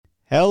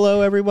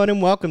Hello, everyone,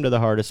 and welcome to the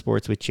Heart of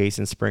Sports with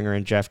Jason Springer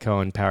and Jeff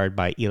Cohen, powered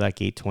by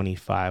ELEC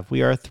 825.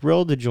 We are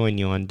thrilled to join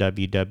you on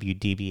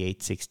WWDB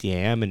 860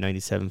 AM and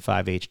 97.5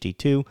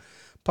 HD2,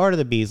 part of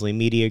the Beasley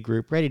Media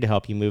Group, ready to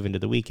help you move into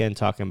the weekend,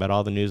 talking about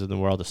all the news in the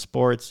world of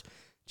sports.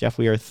 Jeff,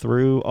 we are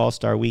through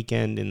All-Star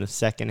Weekend in the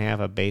second half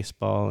of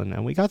baseball,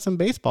 and we got some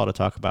baseball to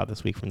talk about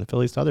this week from the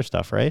Phillies to other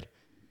stuff, right?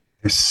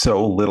 There's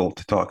so little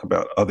to talk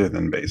about other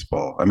than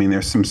baseball. I mean,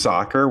 there's some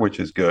soccer, which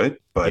is good,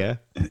 but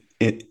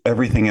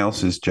everything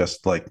else is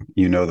just like,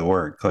 the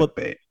word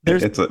clickbait.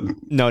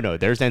 Well,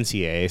 there's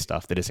NCAA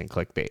stuff that isn't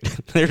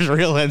clickbait. There's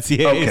real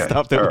NCAA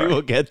stuff that we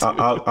will get to.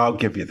 I'll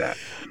give you that.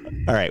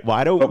 All right.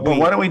 Why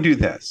don't we do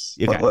this?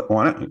 Okay.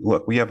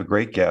 Look, we have a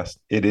great guest.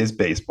 It is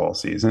baseball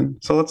season,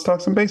 so let's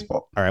talk some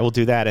baseball. All right, we'll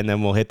do that, and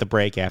then we'll hit the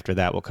break after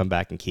that. We'll come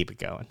back and keep it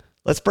going.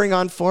 Let's bring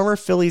on former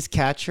Phillies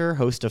catcher,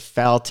 host of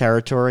Foul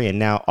Territory, and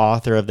now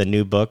author of the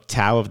new book,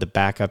 Tao of the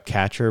Backup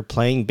Catcher,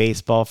 Playing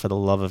Baseball for the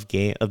Love of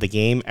the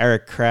Game,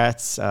 Eric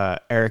Kratz.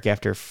 Eric,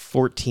 after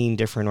 14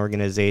 different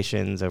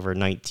organizations over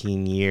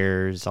 19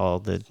 years,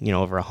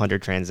 over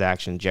 100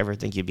 transactions, do you ever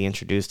think you'd be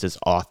introduced as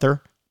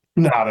author?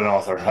 Not an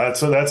author.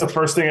 That's the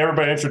first thing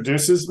everybody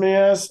introduces me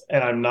as,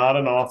 and I'm not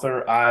an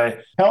author. I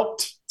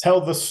helped tell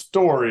the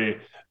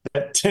story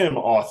that Tim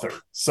authored.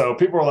 So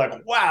people are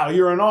like, wow,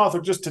 you're an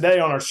author. Just today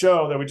on our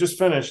show that we just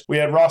finished, we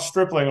had Ross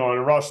Stripling on,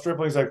 and Ross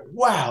Stripling's like,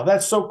 wow,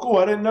 that's so cool.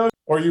 I didn't know.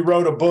 Or you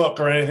wrote a book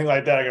or anything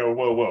like that. I go,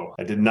 whoa.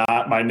 I did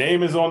not. My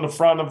name is on the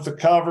front of the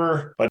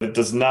cover, but it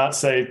does not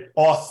say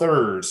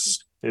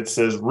authors. It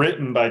says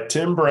written by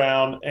Tim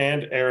Brown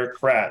and Eric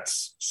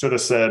Kratz. Should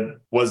have said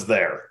was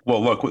there.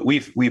 Well, look,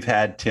 we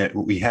had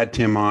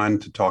Tim on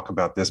to talk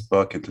about this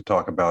book and to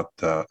talk about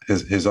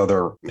his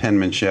other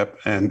penmanship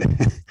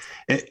and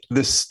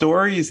the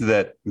stories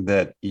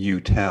that you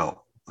tell.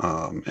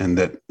 And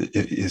that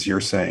is you're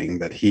saying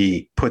that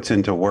he puts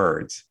into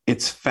words.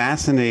 It's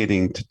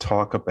fascinating to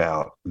talk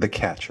about the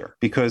catcher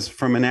because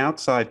from an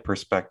outside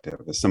perspective,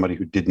 as somebody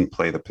who didn't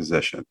play the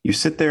position, you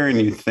sit there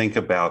and you think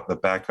about the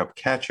backup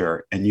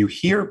catcher and you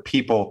hear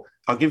people.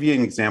 I'll give you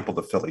an example,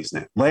 the Phillies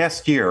now.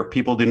 Last year,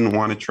 people didn't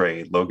want to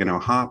trade Logan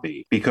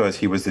O'Hoppe because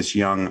he was this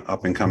young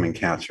up-and-coming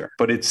catcher.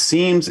 But it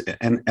seems,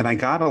 and I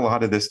got a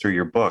lot of this through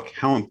your book,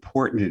 how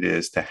important it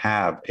is to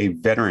have a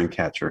veteran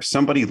catcher,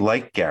 somebody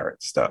like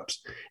Garrett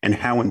Stubbs, and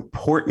how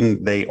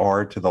important they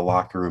are to the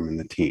locker room and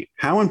the team.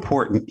 How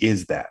important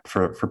is that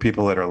for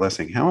people that are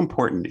listening? How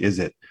important is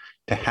it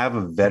to have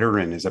a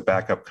veteran as a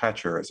backup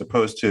catcher as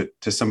opposed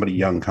to somebody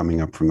young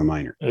coming up from the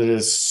minors? It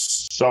is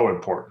so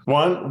important.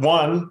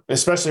 One,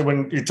 especially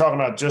when you're talking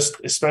about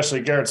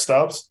especially Garrett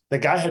Stubbs, the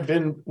guy had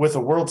been with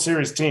a World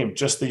Series team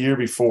just the year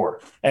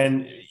before.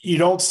 And you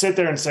don't sit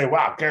there and say,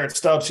 wow, Garrett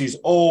Stubbs, he's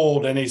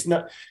old, and he's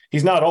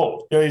not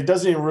old. He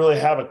doesn't even really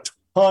have a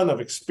ton of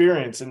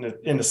experience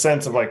in the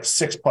sense of like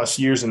 6+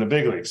 years in the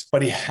big leagues,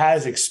 but he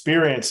has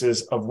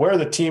experiences of where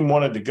the team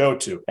wanted to go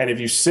to. And if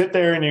you sit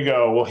there and you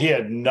go, well, he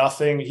did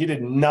nothing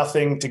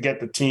to get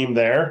the team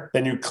there,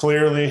 then you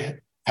clearly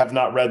have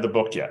not read the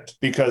book yet,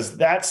 because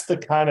that's the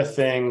kind of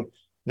thing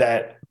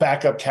that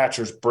backup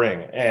catchers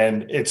bring.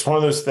 And it's one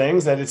of those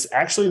things that it's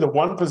actually the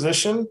one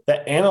position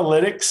that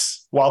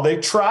analytics, while they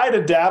try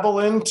to dabble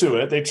into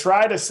it, they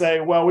try to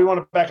say, well, we want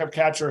a backup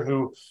catcher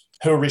who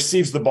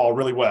receives the ball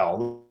really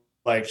well.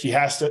 Like he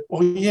has to,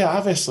 well, yeah,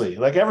 obviously,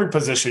 like every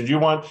position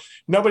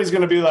nobody's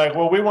going to be like,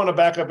 well, we want a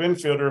backup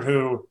infielder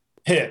who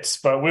hits,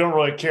 but we don't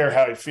really care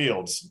how he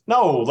fields.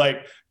 No,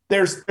 like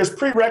there's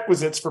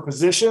prerequisites for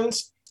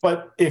positions,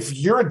 but if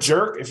you're a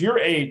jerk, if you're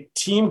a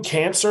team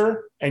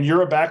cancer and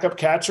you're a backup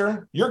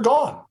catcher, you're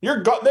gone.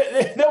 You're gone.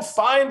 They'll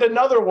find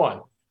another one.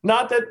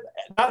 Not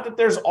that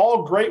there's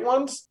all great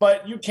ones,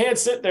 but you can't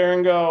sit there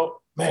and go,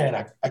 man,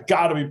 I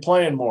got to be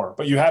playing more.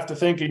 But you have to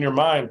think in your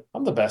mind,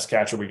 I'm the best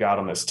catcher we got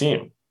on this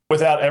team,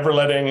 without ever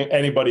letting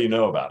anybody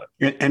know about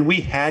it. And we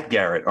had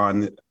Garrett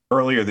on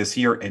earlier this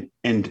year,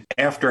 and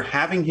after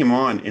having him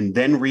on and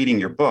then reading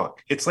your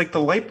book, it's like the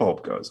light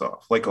bulb goes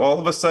off. Like all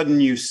of a sudden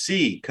you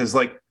see, because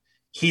like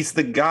he's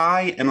the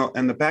guy,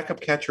 and the backup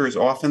catcher is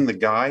often the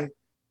guy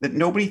that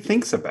nobody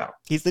thinks about.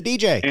 He's the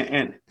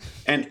DJ.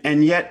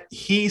 And yet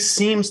he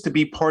seems to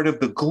be part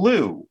of the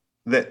glue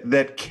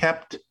that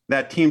kept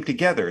that team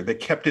together,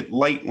 that kept it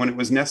light when it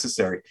was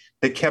necessary,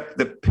 that kept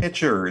the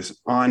pitchers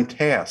on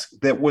task,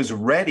 that was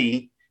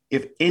ready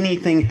if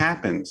anything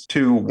happens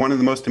to one of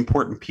the most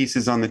important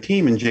pieces on the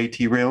team in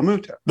JT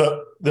Realmuto.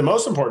 The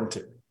most important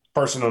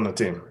person on the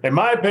team, in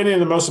my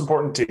opinion, the most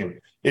important team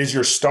is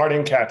your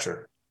starting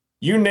catcher.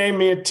 You name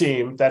me a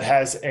team that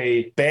has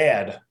a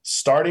bad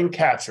starting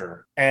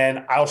catcher,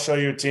 and I'll show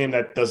you a team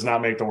that does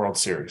not make the World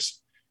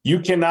Series. You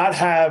cannot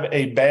have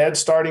a bad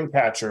starting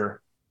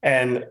catcher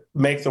and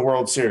make the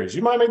World Series.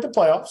 You might make the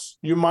playoffs.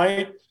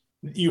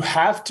 You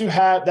have to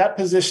have, that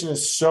position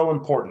is so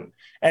important.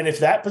 And if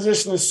that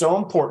position is so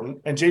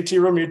important and JT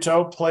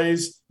Realmuto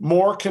plays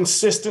more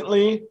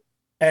consistently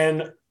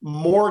and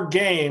more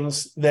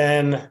games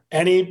than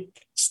any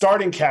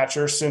starting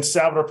catcher since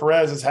Salvador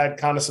Perez has had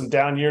kind of some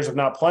down years of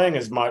not playing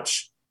as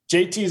much,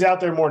 JT's out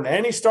there more than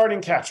any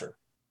starting catcher.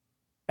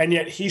 and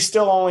yet he's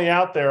still only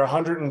out there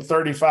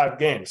 135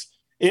 games.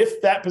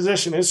 If that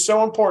position is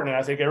so important,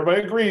 and I think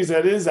everybody agrees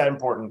that it is that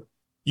important,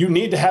 you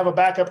need to have a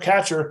backup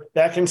catcher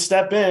that can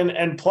step in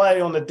and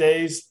play on the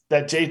days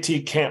that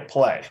JT can't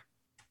play.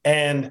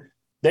 And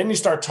then you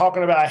start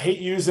talking about, I hate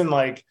using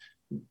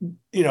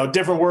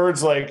different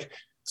words like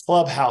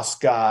clubhouse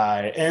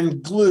guy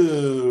and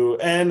glue,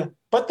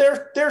 but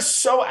they're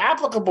so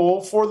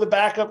applicable for the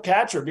backup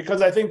catcher,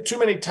 because I think too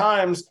many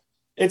times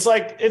it's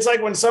like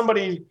when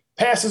somebody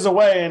passes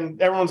away and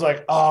everyone's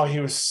like, oh, he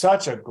was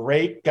such a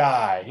great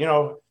guy.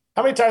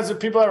 How many times have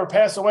people ever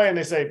pass away and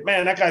they say,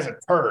 man, that guy's a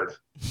turd?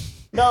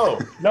 No,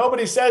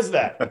 nobody says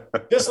that.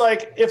 Just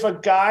like if a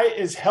guy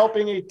is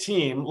helping a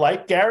team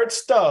like Garrett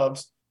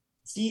Stubbs,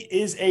 he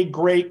is a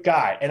great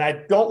guy. And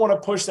I don't want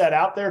to push that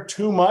out there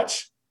too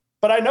much,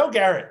 but I know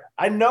Garrett.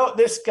 I know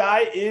this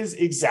guy is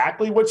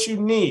exactly what you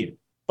need.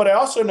 But I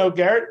also know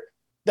Garrett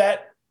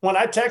that when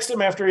I text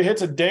him after he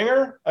hits a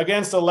dinger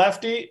against a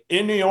lefty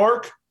in New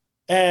York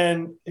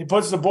and he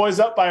puts the boys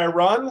up by a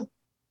run,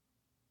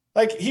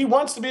 like, he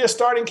wants to be a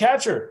starting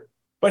catcher,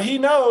 but he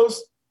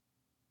knows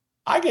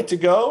I get to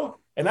go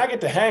and I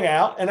get to hang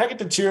out and I get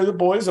to cheer the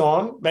boys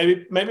on,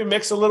 maybe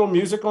mix a little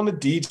music on the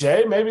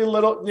DJ, maybe a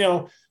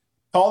little,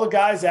 call the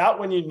guys out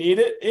when you need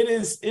it. It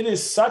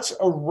is such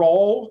a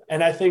role.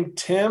 And I think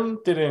Tim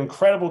did an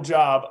incredible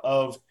job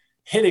of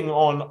hitting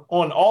on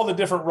all the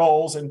different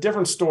roles and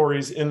different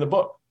stories in the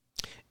book.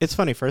 It's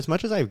funny, for as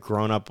much as I've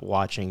grown up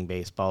watching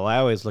baseball, I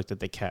always looked at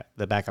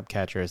the backup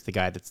catcher as the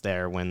guy that's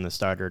there when the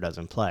starter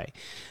doesn't play.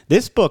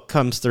 This book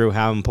comes through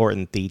how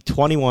important the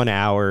 21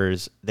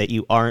 hours that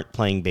you aren't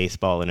playing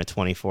baseball in a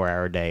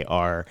 24-hour day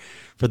are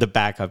for the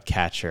backup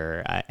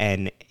catcher.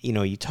 And,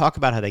 you talk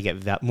about how they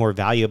get more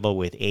valuable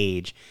with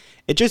age.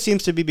 It just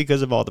seems to be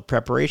because of all the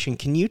preparation.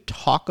 Can you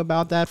talk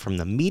about that, from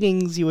the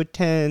meetings you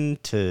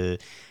attend to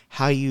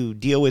how you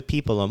deal with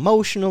people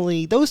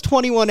emotionally? Those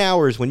 21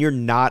 hours when you're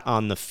not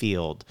on the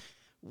field,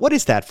 what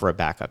is that for a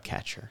backup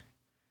catcher?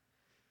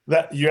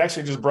 That you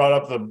actually just brought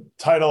up the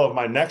title of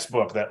my next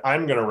book that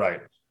I'm going to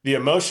write, The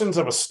Emotions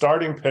of a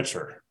Starting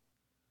Pitcher.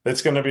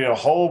 It's going to be a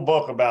whole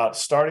book about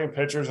starting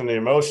pitchers and the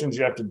emotions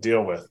you have to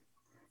deal with.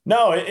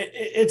 No,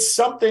 it's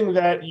something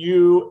that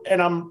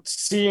and I'm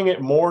seeing it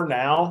more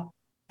now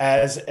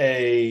as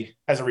a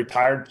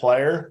retired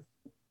player,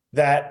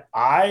 that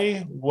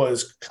I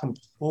was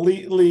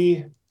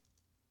completely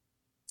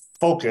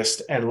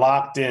focused and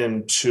locked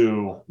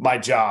into my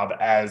job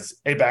as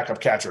a backup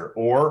catcher,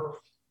 or,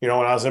 when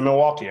I was in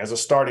Milwaukee as a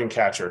starting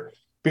catcher,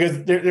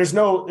 because there's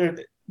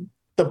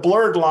the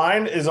blurred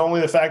line is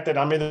only the fact that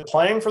I'm either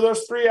playing for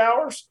those 3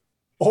 hours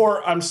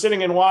or I'm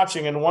sitting and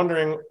watching and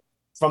wondering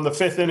from the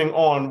fifth inning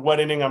on what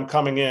inning I'm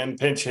coming in,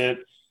 pinch hit,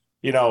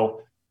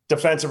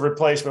 defensive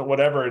replacement,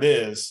 whatever it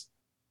is.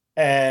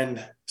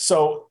 And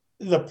so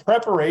the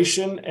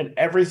preparation and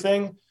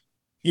everything,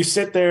 you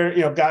sit there,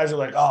 guys are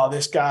like, oh,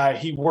 this guy,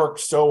 he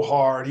worked so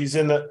hard.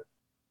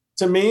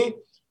 To me,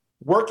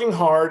 working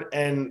hard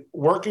and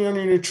working on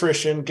your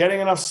nutrition,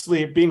 getting enough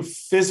sleep, being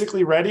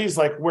physically ready is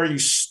like where you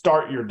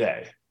start your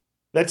day.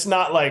 That's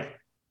not like,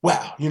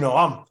 wow,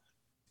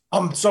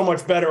 I'm so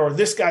much better, or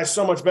this guy's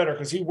so much better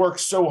because he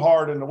works so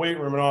hard in the weight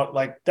room and all.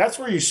 Like, that's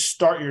where you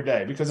start your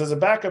day, because as a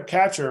backup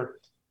catcher,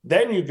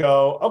 then you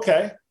go,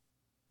 okay,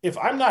 if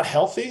I'm not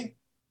healthy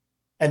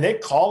and they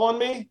call on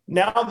me,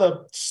 now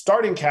the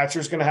starting catcher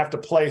is going to have to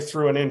play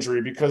through an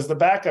injury because the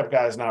backup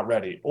guy is not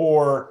ready.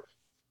 Or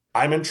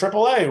I'm in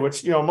AAA,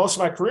 which, most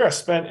of my career I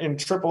spent in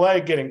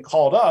AAA getting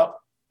called up.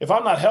 If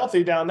I'm not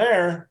healthy down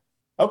there,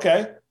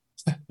 okay,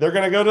 they're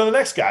going to go to the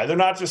next guy. They're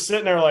not just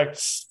sitting there like,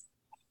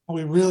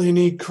 we really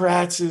need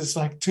Kratz's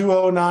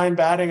 209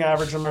 batting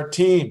average on our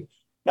team.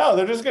 No,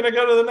 they're just going to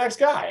go to the next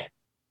guy.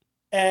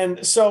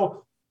 And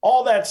so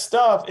all that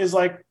stuff is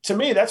to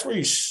me, that's where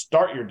you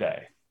start your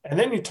day. And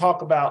then you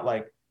talk about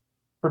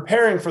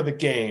preparing for the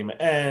game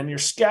and your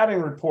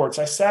scouting reports.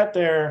 I sat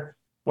there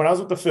when I was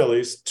with the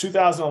Phillies,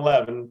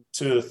 2011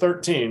 to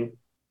 13.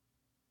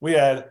 We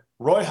had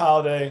Roy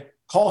Halladay,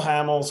 Cole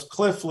Hamels,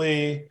 Cliff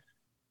Lee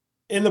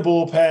in the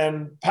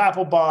bullpen,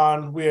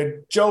 Papelbon. We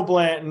had Joe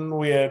Blanton.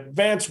 We had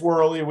Vance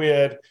Worley. We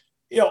had,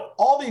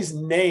 all these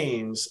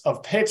names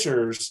of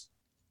pitchers.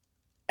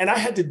 And I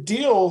had to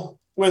deal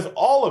with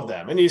all of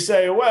them. And you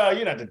say, well,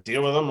 you don't have to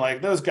deal with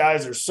them. Those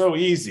guys are so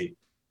easy.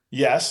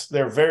 Yes,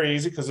 they're very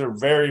easy because they're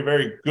very,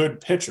 very good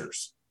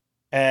pitchers.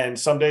 And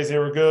some days they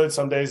were good,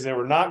 some days they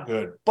were not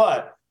good.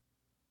 But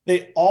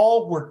they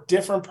all were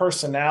different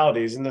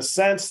personalities in the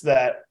sense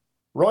that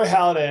Roy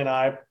Halladay and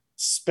I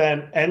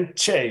and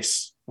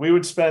Chase, we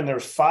would spend,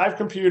 there's 5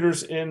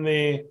 computers in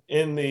the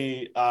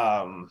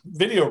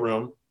video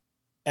room,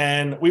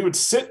 and we would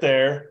sit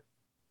there,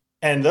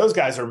 and those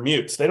guys are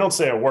mutes. They don't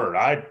say a word.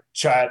 I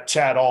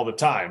chat all the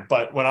time.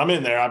 But when I'm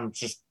in there, I'm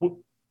just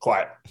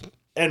quiet.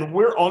 And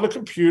we're on the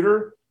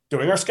computer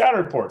doing our scouting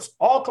reports,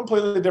 all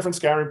completely different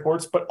scouting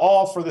reports, but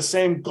all for the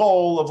same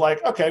goal of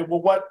okay,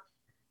 well,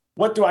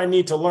 what do I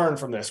need to learn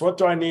from this? What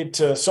do I need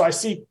to, so I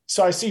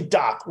see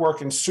Doc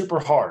working super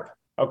hard.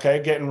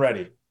 Okay. Getting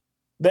ready.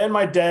 then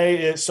my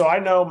day is, so I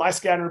know my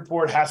scouting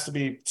report has to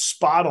be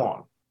spot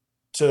on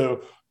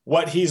to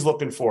what he's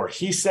looking for.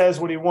 He says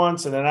what he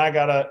wants, and then I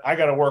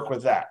gotta work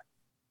with that.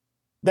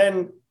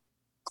 Then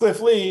Cliff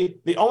Lee,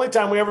 the only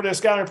time we ever did a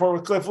scouting report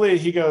with Cliff Lee,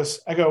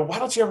 I go, why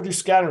don't you ever do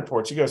scouting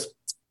reports? He goes,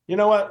 you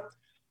know what?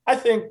 I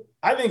think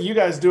you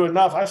guys do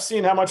enough. I've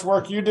seen how much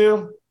work you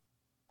do.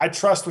 I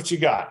trust what you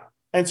got.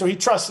 And so he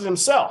trusted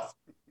himself.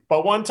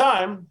 But one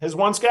time, his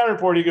one scouting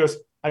report, he goes,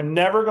 I'm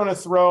never going to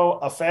throw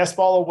a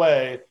fastball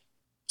away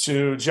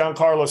to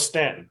Giancarlo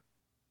Stanton.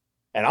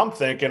 And I'm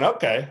thinking,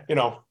 okay,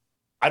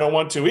 I don't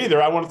want to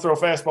either. I want to throw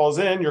fastballs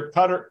in,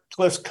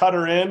 Cliff's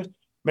cutter in,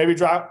 maybe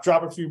drop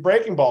a few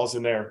breaking balls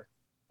in there.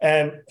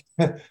 And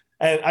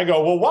I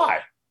go, well, why?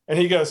 And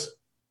he goes,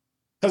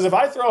 because if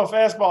I throw a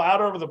fastball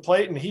out over the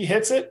plate and he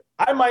hits it,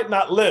 I might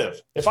not live.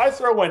 If I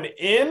throw one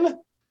in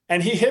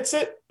and he hits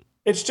it,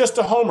 it's just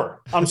a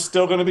homer. I'm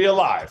still going to be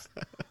alive.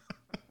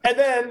 And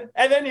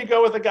then you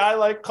go with a guy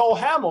like Cole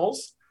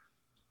Hamels,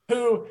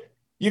 who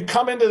you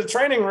come into the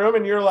training room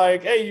and you're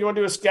like, hey, you want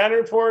to do a scouting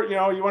report? You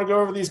want to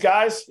go over these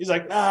guys? He's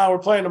like, nah, we're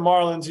playing the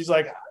Marlins. He's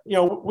like,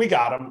 we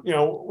got them. We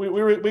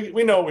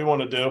know what we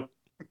want to do.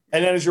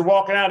 And then as you're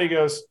walking out, he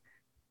goes,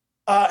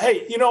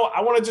 hey,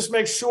 I want to just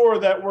make sure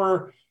that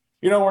we're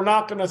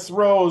not going to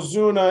throw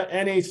Zuna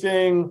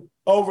anything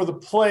over the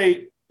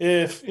plate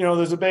if,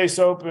 there's a base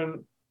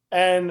open.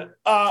 And,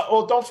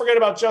 don't forget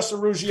about Justin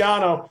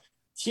Ruggiano.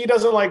 He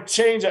doesn't like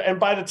change it. And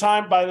by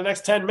the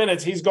next 10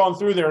 minutes, he's gone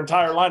through their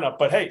entire lineup.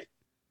 But hey,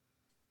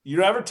 you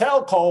never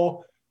tell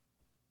Cole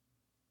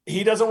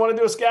he doesn't want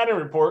to do a scouting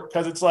report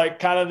because it's like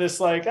kind of this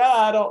like,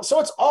 I don't. So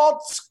it's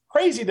all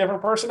crazy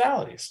different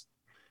personalities.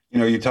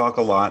 You talk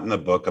a lot in the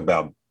book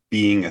about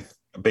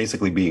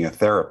basically being a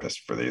therapist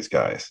for these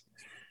guys.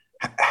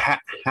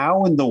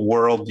 How in the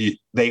world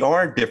they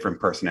are different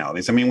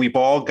personalities? I mean, we've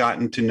all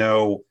gotten to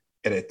know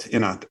in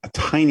a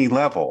tiny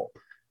level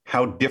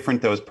how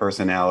different those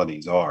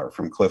personalities are,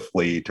 from Cliff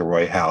Lee to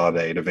Roy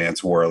Halladay to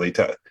Vance Worley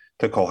to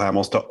Cole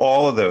Hamels, to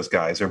all of those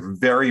guys are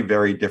very,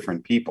 very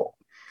different people.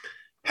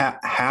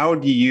 How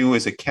do you,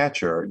 as a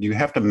catcher, do you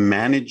have to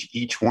manage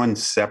each one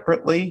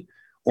separately,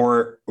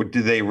 or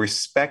do they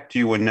respect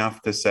you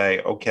enough to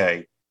say,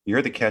 okay,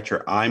 you're the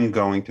catcher, I'm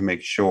going to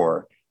make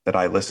sure that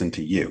I listen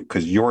to you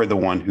because you're the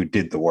one who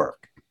did the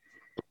work?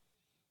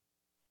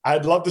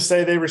 I'd love to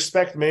say they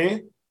respect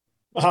me.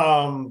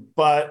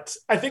 But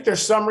I think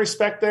there's some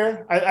respect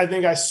there. I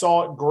think I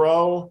saw it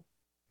grow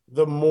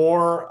the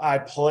more I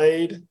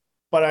played,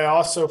 but I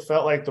also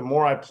felt like the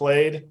more I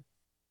played,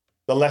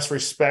 the less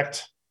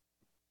respect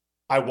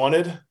I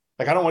wanted.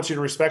 Like, I don't want you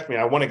to respect me.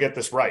 I want to get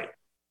this right.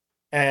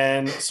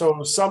 And so it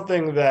was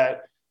something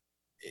that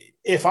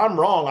if I'm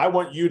wrong, I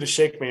want you to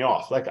shake me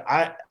off. Like,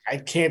 I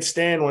can't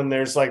stand when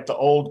there's like the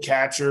old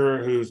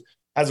catcher who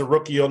has a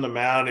rookie on the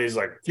mound. And he's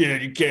like, yeah,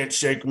 you can't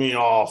shake me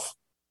off.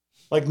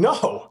 Like,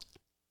 no.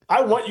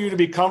 I want you to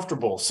be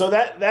comfortable. So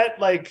that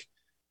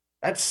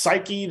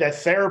psyche, that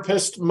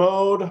therapist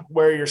mode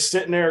where you're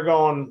sitting there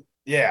going,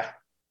 yeah,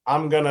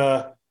 I'm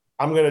gonna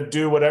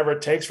do whatever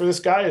it takes for this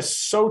guy is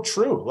so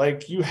true.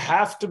 Like, you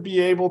have to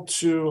be able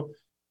to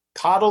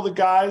coddle the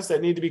guys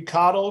that need to be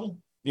coddled.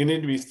 You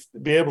need to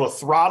be able to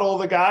throttle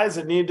the guys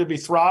that need to be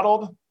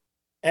throttled.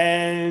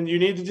 And you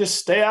need to just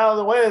stay out of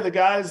the way of the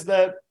guys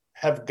that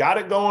have got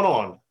it going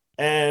on.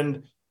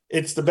 And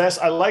it's the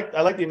best. I like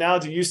the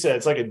analogy you said.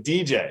 It's like a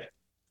DJ.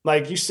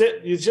 Like, you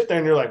sit there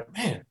and you're like,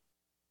 man,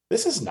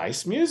 this is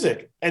nice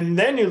music. And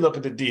then you look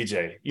at the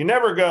DJ. You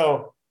never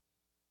go,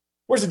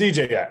 where's the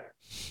DJ at?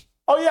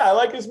 Oh, yeah, I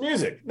like his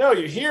music. No,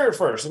 you hear it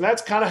first. And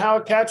that's kind of how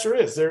a catcher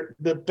is. They're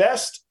the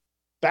best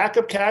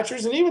backup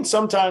catchers. And even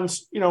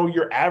sometimes,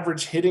 your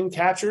average hitting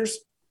catchers,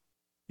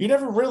 you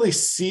never really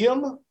see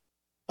them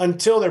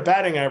until their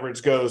batting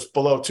average goes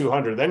below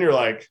 200. Then you're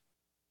like,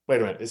 wait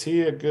a minute, is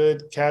he a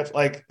good catch?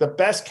 Like, the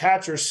best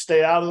catchers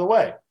stay out of the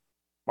way.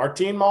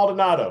 Martin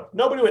Maldonado.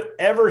 Nobody would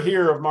ever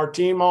hear of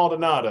Martin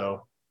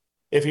Maldonado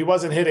if he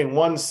wasn't hitting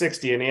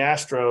 160 in the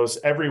Astros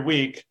every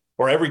week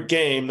or every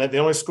game that they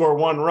only score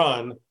one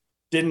run.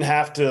 Didn't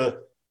have to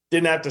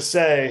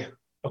say,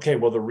 okay,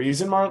 well, the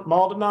reason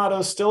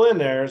Maldonado's still in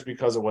there is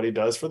because of what he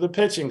does for the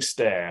pitching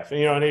staff.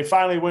 And he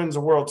finally wins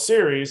a World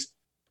Series.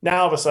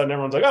 Now all of a sudden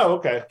everyone's like, oh,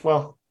 okay,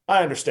 well,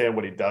 I understand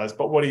what he does,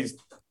 but what he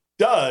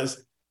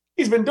does,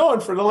 he's been doing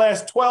for the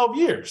last 12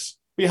 years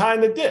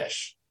behind the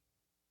dish.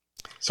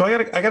 So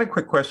I got a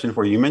quick question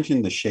for you. You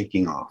mentioned the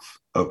shaking off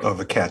of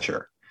a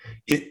catcher.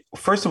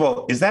 First of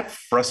all, is that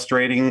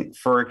frustrating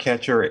for a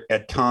catcher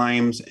at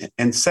times?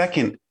 And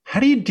second, how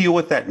do you deal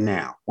with that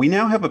now? We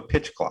now have a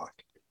pitch clock.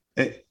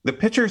 The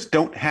pitchers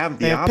don't have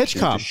the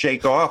option to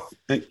shake off,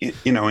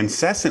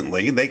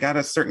 incessantly. They got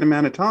a certain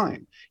amount of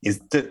time.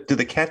 Do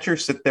the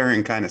catchers sit there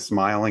and kind of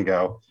smile and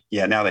go,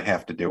 yeah, now they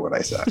have to do what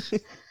I said?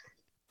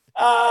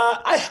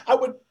 I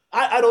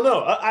don't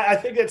know. I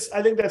think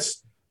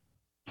that's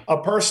a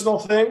personal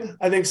thing.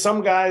 I think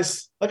some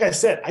guys, like I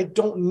said, I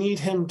don't need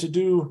him to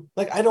do,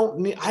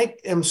 I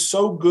am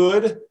so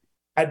good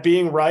at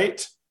being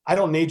right. I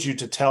don't need you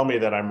to tell me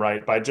that I'm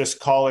right by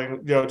just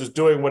calling, just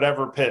doing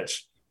whatever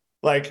pitch.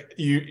 Like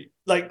you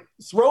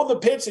throw the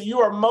pitch that you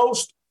are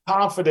most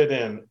confident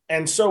in.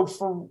 And so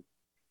for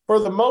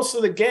the most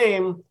of the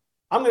game,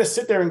 I'm going to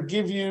sit there and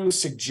give you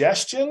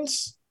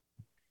suggestions.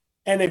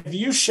 And if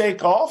you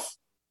shake off,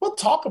 we'll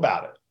talk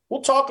about it.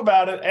 We'll talk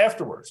about it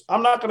afterwards.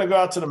 I'm not going to go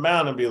out to the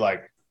mound and be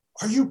like,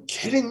 are you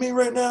kidding me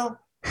right now?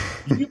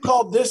 You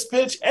called this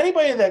pitch?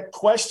 Anybody that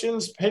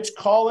questions pitch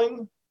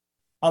calling,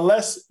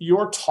 unless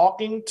you're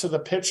talking to the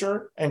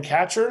pitcher and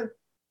catcher,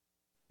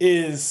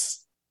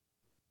 is,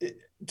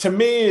 to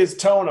me, is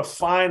towing a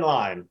fine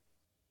line,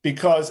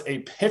 because a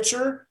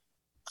pitcher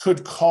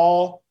could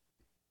call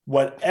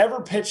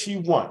whatever pitch he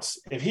wants.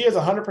 If he has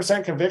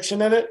 100%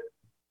 conviction in it,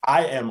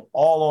 I am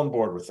all on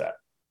board with that.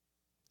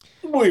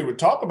 We would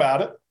talk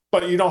about it,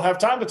 but you don't have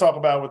time to talk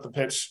about it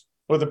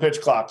with the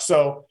pitch clock.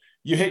 So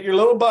you hit your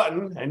little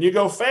button and you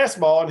go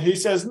fastball, and he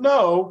says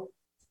no,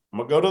 I'm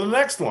going to go to the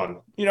next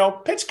one.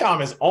 Pitch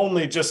comm is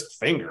only just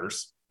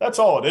fingers. That's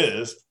all it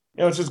is.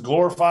 It's just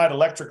glorified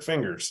electric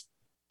fingers.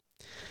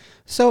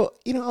 So,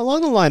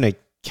 along the line of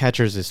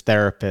catchers as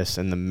therapists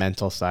and the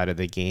mental side of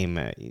the game,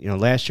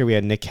 last year we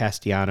had Nick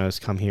Castellanos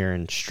come here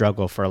and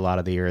struggle for a lot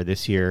of the year.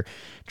 This year,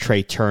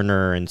 Trey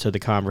Turner. And so the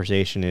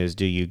conversation is,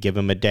 do you give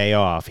him a day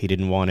off? He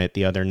didn't want it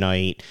the other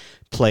night,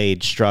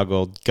 played,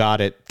 struggled,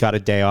 got a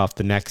day off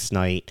the next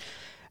night.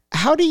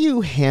 How do you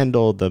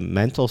handle the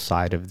mental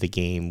side of the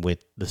game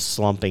with the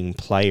slumping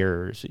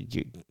players?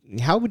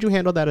 How would you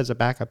handle that as a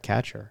backup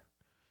catcher?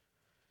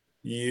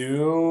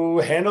 You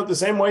handle it the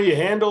same way you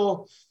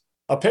handle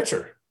a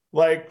pitcher.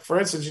 Like, for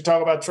instance, you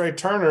talk about Trey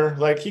Turner,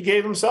 like he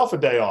gave himself a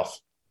day off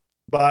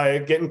by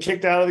getting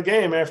kicked out of the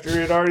game after he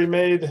had already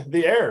made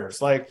the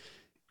errors. Like,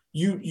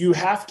 you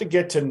have to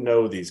get to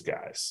know these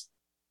guys.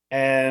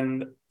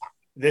 And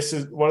this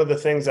is one of the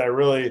things I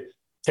really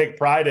take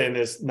pride in,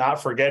 is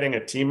not forgetting a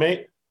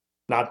teammate.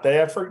 Not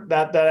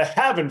that I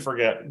haven't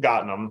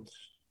forgotten them,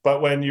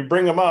 but when you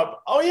bring them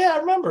up, oh yeah, I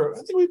remember,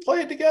 I think we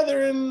played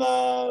together in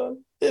Double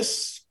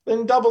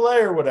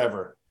A or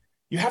whatever.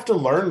 You have to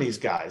learn these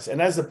guys. And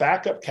as a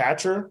backup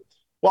catcher,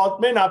 while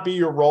it may not be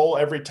your role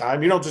every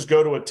time, you don't just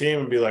go to a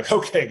team and be like,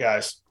 okay,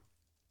 guys,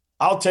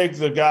 I'll take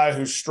the guy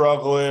who's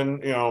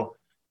struggling,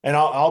 and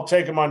I'll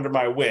take him under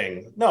my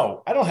wing.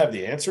 No, I don't have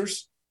the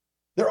answers.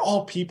 They're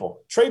all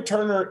people. Trey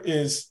Turner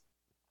is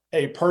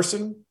a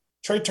person.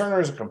 Trey Turner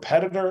is a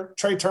competitor.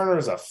 Trey Turner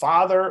is a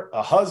father,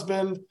 a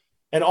husband,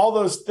 and all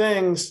those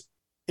things.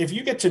 If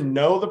you get to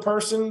know the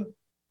person,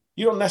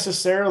 you don't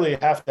necessarily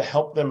have to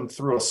help them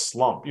through a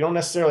slump. You don't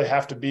necessarily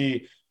have to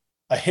be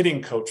a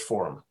hitting coach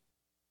for them.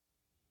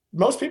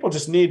 Most people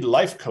just need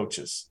life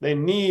coaches. They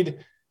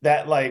need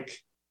that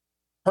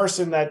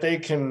person that they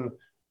can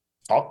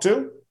talk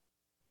to,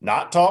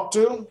 not talk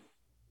to,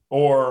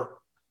 or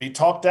be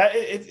talked at.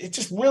 It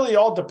just really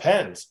all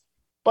depends.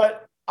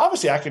 But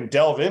obviously I can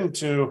delve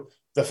into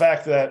the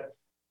fact that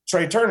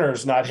Trey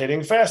Turner's not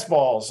hitting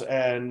fastballs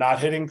and not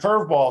hitting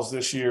curveballs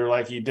this year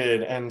like he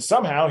did. And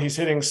somehow he's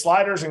hitting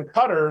sliders and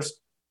cutters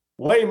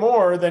way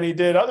more than he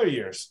did other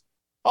years.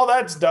 All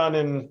that's done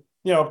in,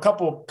 a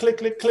couple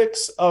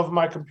clicks of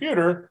my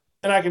computer,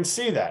 and I can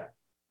see that.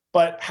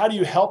 But how do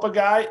you help a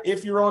guy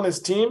if you're on his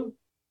team?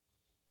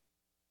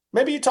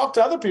 Maybe you talk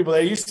to other people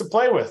they used to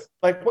play with.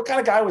 Like, what kind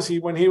of guy was he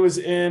when he was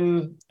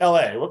in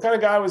LA? What kind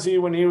of guy was he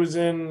when he was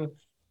in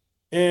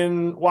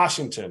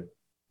Washington?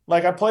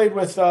 Like, I played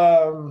with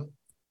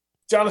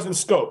Jonathan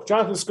Scope.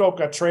 Jonathan Scope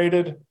got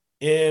traded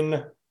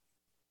in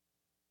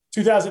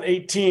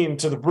 2018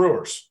 to the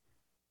Brewers.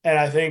 And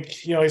I think,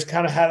 he's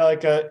kind of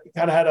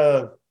had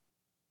a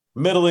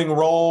middling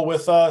role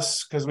with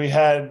us, because we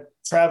had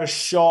Travis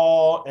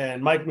Shaw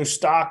and Mike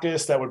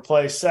Moustakas that would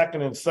play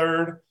second and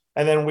third.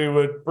 And then we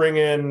would bring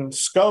in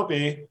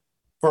Scopey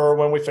for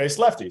when we faced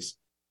lefties.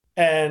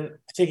 And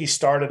I think he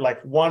started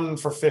 1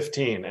 for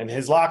 15, and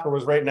his locker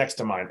was right next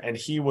to mine. And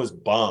he was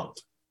bummed.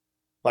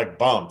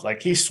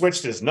 Like he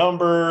switched his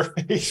number.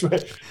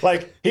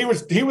 He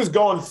was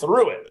going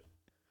through it.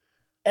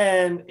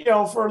 And,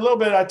 for a little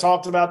bit, I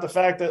talked about the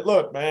fact that,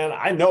 look, man,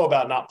 I know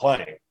about not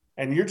playing,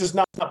 and you're just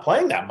not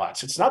playing that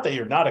much. It's not that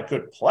you're not a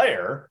good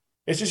player.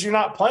 It's just you're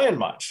not playing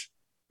much.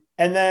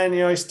 And then,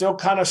 he still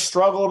kind of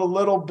struggled a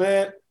little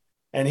bit,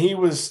 and he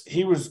was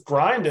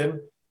grinding.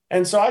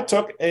 And so I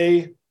took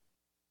a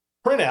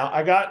printout.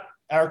 I got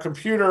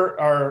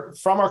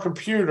from our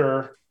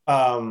computer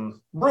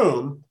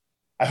room.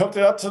 I hooked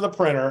it up to the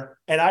printer,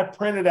 and I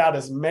printed out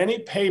as many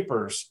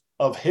papers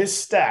of his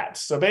stats.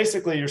 So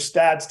basically your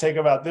stats take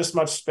about this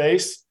much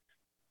space,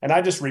 and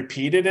I just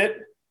repeated it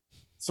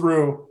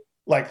through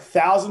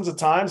thousands of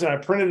times, and I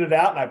printed it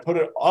out and I put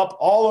it up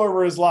all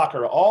over his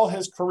locker, all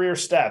his career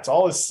stats,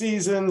 all his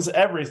seasons,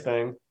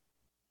 everything.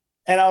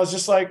 And I was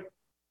just like,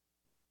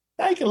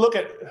 now you can look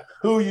at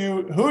who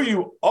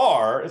you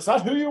are. It's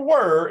not who you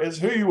were, it's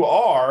who you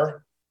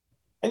are.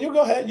 And you'll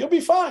go ahead, you'll be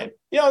fine.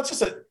 It's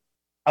just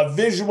a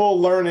visual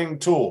learning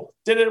tool.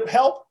 Did it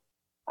help?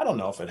 I don't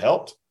know if it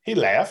helped. He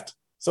laughed.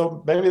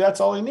 So maybe that's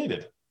all he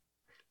needed.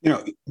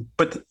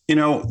 But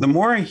the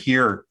more I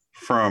hear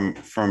from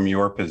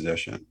your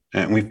position,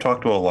 and we've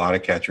talked to a lot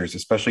of catchers,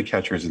 especially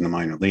catchers in the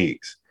minor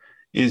leagues,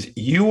 is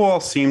you all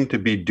seem to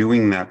be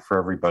doing that for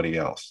everybody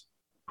else.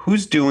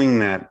 Who's doing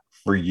that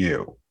for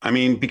you? I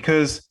mean,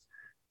 because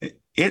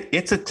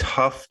it's a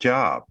tough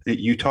job.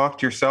 You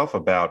talked yourself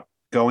about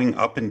going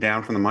up and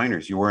down from the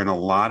minors. You were in a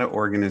lot of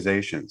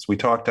organizations. We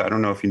talked to, I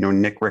don't know if you know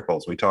Nick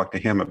Rickles. We talked to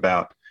him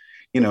about,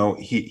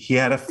 he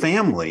had a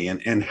family,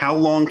 and how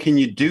long can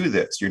you do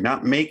this? You're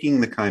not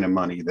making the kind of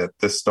money that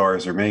the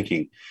stars are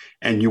making,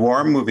 and you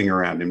are moving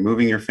around and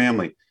moving your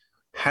family.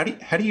 How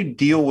do you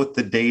deal with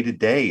the day to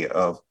day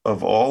of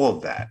all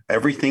of that,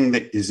 everything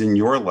that is in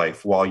your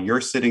life while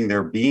you're sitting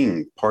there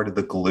being part of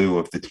the glue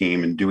of the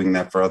team and doing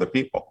that for other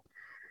people?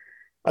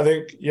 I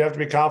think you have to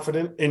be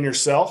confident in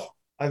yourself.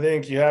 I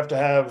think you have to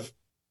have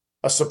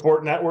a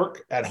support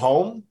network at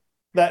home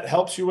that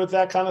helps you with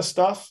that kind of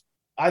stuff.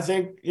 I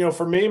think,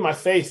 for me, my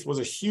faith was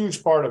a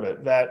huge part of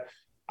it, that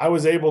I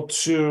was able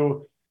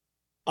to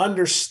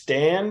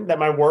understand that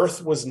my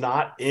worth was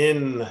not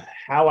in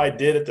how I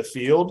did at the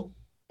field,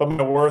 but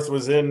my worth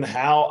was in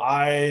how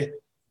I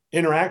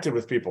interacted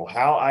with people,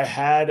 how I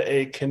had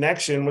a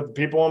connection with the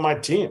people on my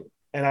team.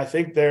 And I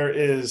think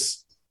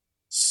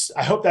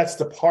I hope that's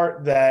the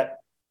part that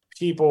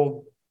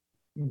people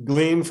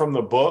glean from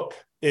the book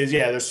is,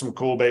 there's some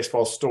cool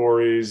baseball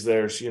stories.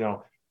 There's,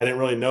 I didn't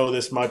really know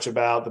this much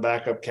about the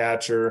backup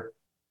catcher,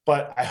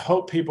 but I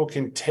hope people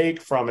can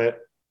take from it.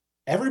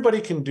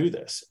 Everybody can do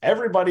this.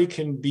 Everybody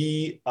can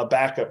be a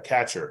backup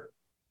catcher.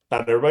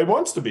 Not everybody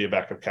wants to be a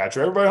backup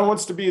catcher. Everybody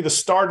wants to be the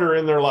starter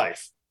in their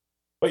life.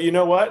 But you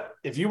know what?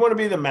 If you want to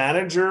be the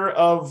manager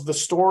of the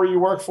store you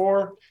work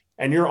for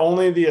and you're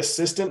only the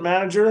assistant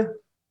manager,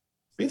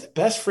 be the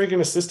best freaking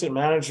assistant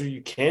manager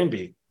you can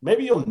be.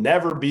 Maybe you'll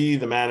never be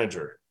the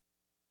manager.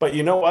 But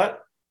you know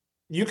what?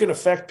 You can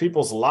affect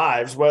people's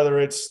lives, whether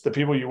it's the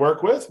people you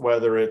work with,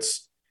 whether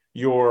it's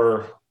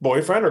your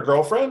boyfriend or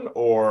girlfriend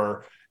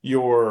or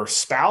your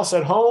spouse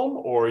at home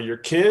or your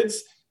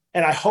kids.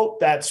 And I hope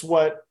that's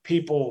what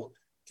people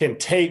can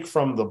take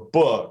from the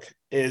book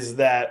is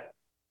that,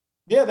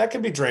 that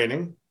can be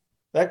draining.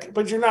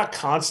 But you're not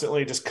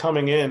constantly just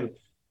coming in,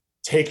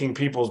 taking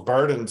people's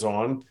burdens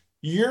on.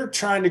 You're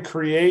trying to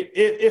create,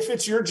 if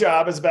it's your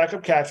job as a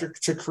backup catcher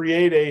to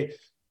create a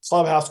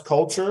clubhouse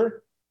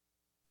culture,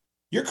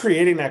 you're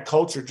creating that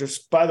culture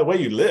just by the way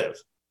you live.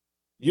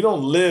 You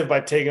don't live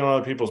by taking on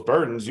other people's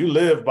burdens. You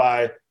live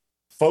by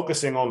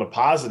focusing on the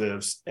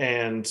positives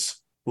and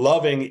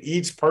loving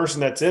each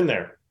person that's in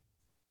there,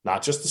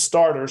 not just the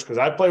starters. Because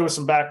I played with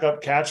some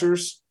backup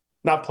catchers,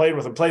 not played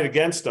with them, played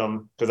against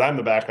them because I'm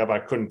the backup. I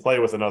couldn't play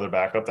with another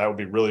backup. That would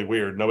be really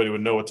weird. Nobody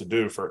would know what to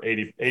do for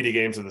 80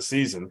 games of the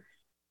season.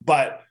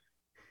 But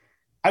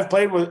I've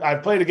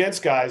played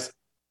against guys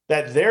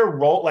that their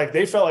role, like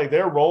they felt like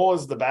their role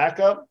as the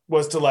backup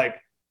was to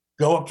like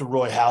go up to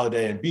Roy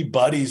Halladay and be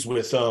buddies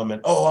with them.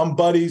 And, I'm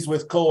buddies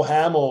with Cole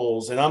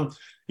Hamels and I'm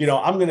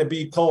going to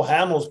be Cole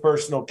Hamels'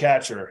 personal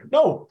catcher.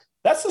 No,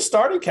 that's the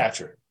starting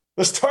catcher.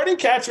 The starting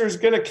catcher is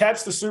going to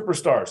catch the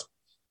superstars.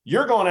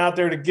 You're going out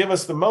there to give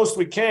us the most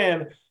we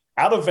can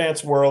out of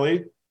Vance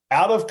Worley,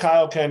 out of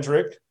Kyle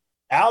Kendrick,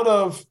 out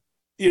of,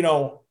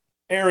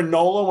 Aaron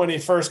Nola when he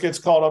first gets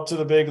called up to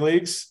the big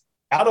leagues,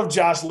 out of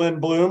Josh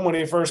Lindblom when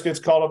he first gets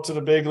called up to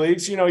the big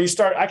leagues.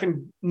 I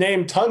can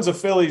name tons of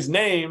Phillies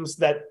names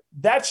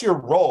that's your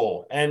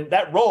role. And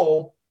that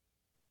role,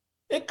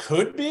 it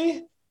could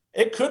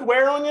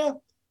wear on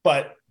you,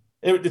 but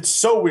it's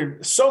so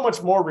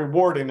much more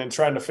rewarding than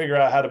trying to figure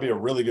out how to be a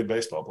really good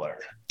baseball player.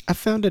 I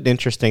found it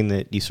interesting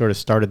that you sort of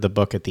started the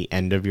book at the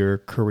end of your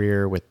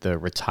career with the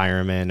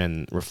retirement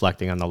and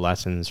reflecting on the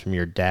lessons from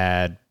your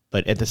dad.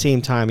 But at the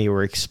same time, you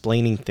were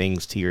explaining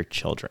things to your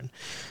children.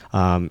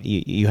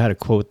 You had a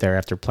quote there: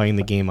 after playing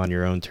the game on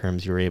your own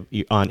terms,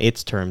 on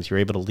its terms, you're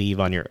able to leave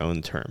on your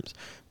own terms.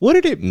 What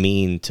did it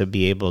mean to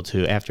be able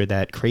to, after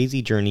that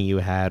crazy journey you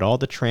had, all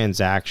the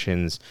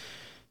transactions,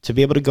 to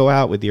be able to go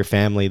out with your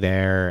family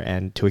there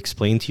and to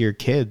explain to your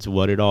kids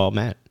what it all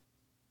meant?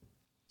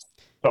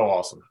 So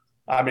awesome.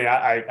 I mean,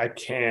 I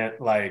can't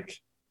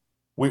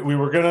we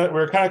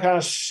were kind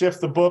of shift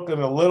the book in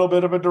a little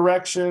bit of a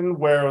direction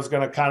where it was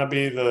going to kind of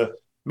be the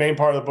main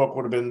part of the book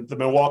would have been the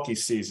Milwaukee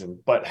season,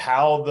 but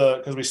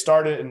because we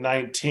started in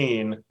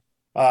 19,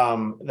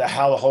 how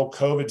the whole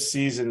COVID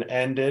season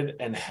ended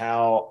and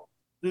how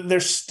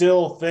there's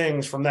still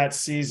things from that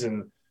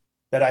season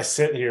that I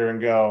sit here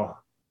and go,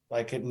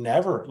 it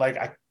never,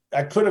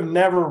 I could have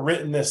never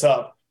written this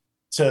up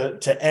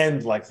to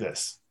end like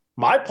this.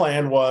 My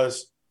plan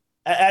was,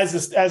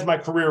 as my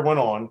career went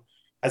on,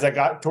 as I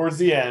got towards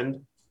the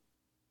end,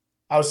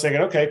 I was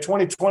thinking, okay,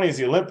 2020 is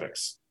the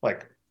Olympics.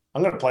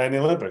 I'm going to play in the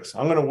Olympics.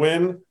 I'm going to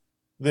win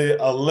the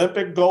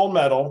Olympic gold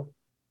medal,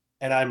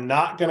 and I'm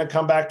not going to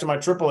come back to my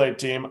AAA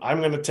team. I'm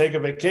going to take a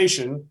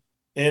vacation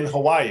in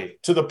Hawaii,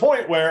 to the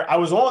point where I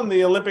was on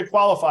the Olympic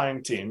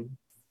qualifying team,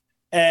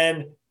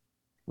 and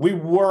we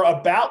were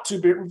about to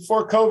be,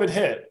 before COVID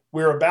hit,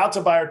 we were about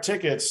to buy our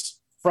tickets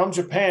from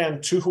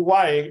Japan to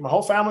Hawaii. My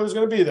whole family was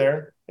going to be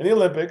there in the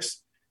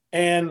Olympics,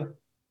 and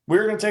we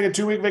were going to take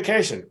a 2-week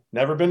vacation.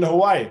 Never been to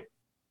Hawaii.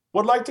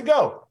 would like to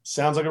go.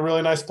 Sounds like a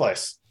really nice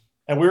place.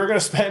 And we were going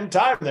to spend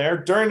time there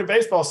during the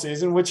baseball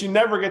season, which you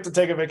never get to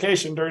take a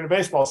vacation during the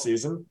baseball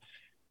season.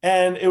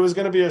 And it was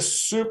going to be a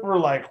super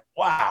like,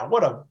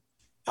 wow,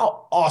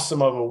 how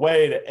awesome of a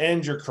way to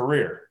end your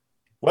career.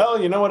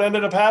 Well, you know what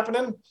ended up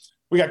happening?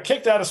 We got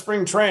kicked out of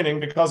spring training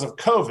because of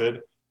COVID.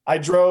 I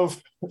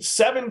drove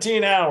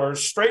 17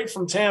 hours straight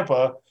from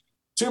Tampa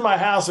to my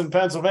house in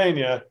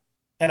Pennsylvania,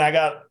 and I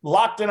got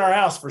locked in our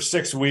house for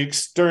 6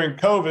 weeks during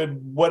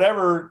COVID,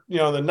 whatever,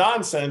 the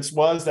nonsense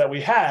was that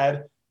we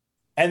had.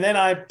 And then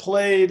I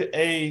played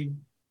a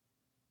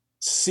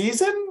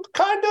season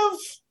kind of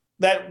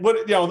that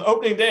would, the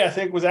opening day, I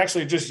think, was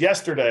actually just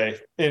yesterday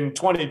in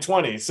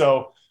 2020.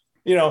 So,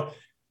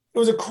 it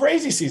was a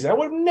crazy season. I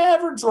would have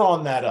never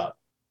drawn that up,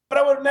 but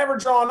I would have never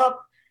drawn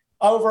up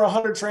over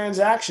 100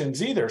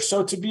 transactions either.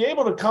 So to be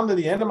able to come to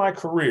the end of my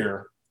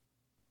career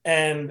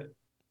and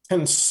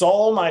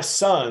console my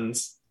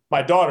sons,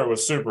 my daughter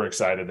was super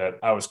excited that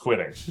I was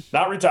quitting,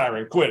 not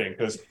retiring, quitting,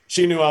 because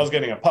she knew I was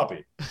getting a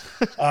puppy.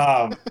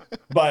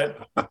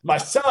 But my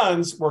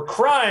sons were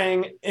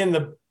crying in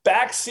the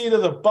back seat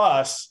of the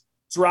bus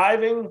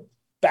driving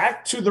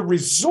back to the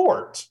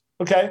resort.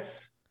 Okay.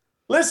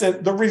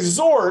 Listen, the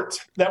resort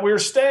that we were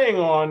staying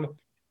on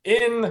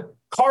in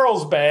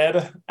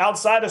Carlsbad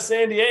outside of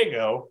San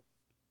Diego,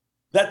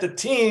 that the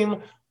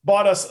team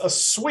bought us a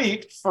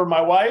suite for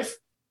my wife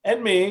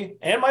and me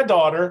and my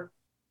daughter,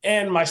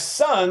 and my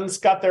sons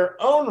got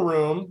their own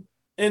room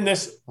in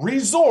this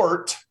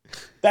resort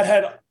that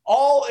had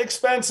all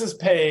expenses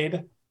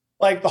paid.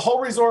 Like the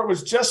whole resort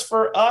was just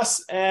for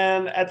us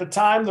and at the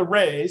time the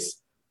Rays.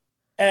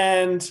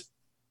 And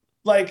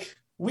like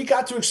we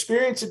got to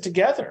experience it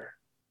together.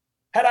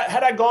 Had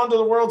I gone to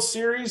the World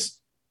Series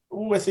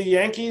with the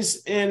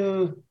Yankees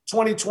in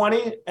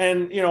 2020,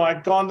 and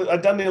I'd done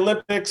the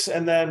Olympics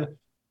and then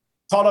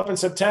caught up in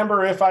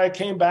September, if I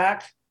came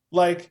back,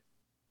 like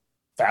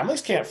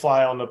families can't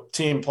fly on the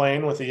team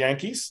plane with the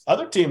Yankees.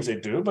 Other teams they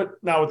do, but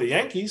not with the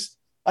Yankees.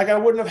 Like I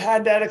wouldn't have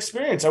had that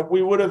experience.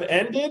 We would have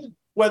ended,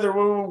 whether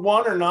we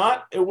won or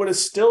not. It would have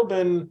still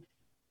been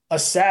a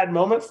sad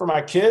moment for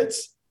my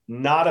kids,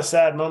 not a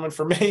sad moment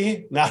for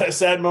me, not a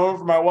sad moment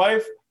for my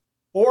wife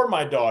or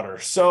my daughter.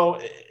 So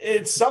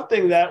it's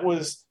something that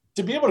was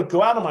to be able to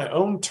go out on my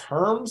own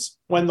terms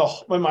when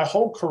my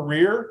whole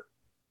career,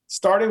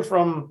 starting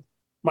from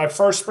my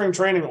first spring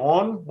training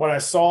on, when I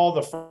saw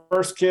the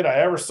first kid I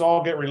ever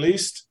saw get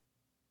released,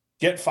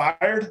 get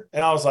fired.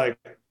 And I was like,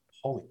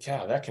 holy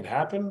cow, that can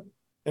happen.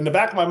 In the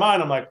back of my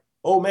mind, I'm like,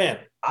 oh man,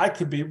 I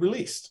could be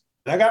released.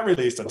 And I got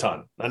released a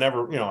ton. I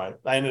never,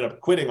 I ended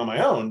up quitting on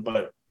my own,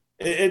 but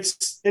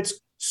it's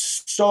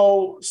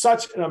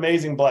such an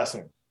amazing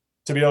blessing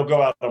to be able to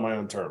go out on my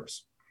own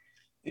terms.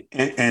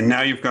 And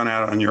now you've gone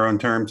out on your own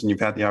terms and you've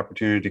had the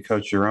opportunity to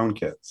coach your own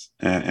kids.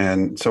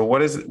 And so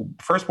what is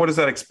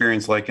that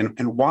experience like?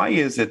 And why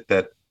is it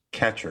that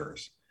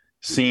catchers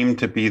seem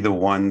to be the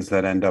ones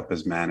that end up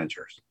as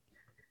managers?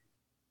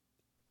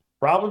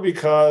 Probably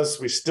because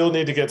we still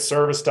need to get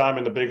service time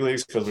in the big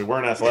leagues because we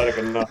weren't athletic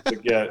enough to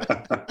get.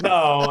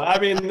 No, I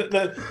mean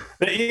the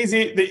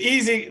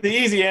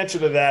easy answer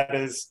to that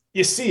is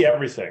you see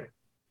everything,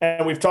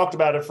 and we've talked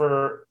about it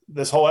for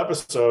this whole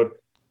episode.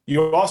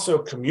 You also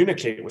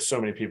communicate with so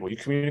many people. You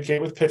communicate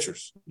with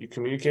pitchers. You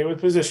communicate with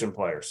position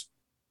players.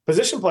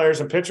 Position players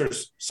and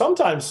pitchers,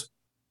 sometimes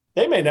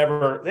they may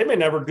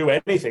never do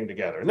anything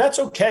together. And that's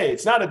okay.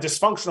 It's not a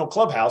dysfunctional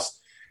clubhouse.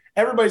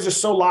 Everybody's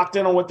just so locked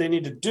in on what they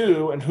need to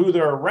do and who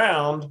they're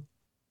around.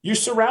 You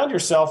surround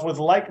yourself with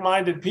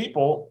like-minded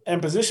people,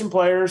 and position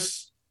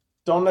players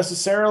don't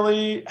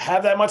necessarily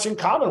have that much in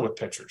common with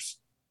pitchers.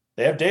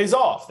 They have days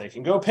off. They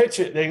can go pitch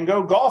it. They can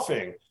go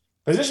golfing.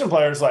 Position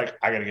players like,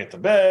 I got to get to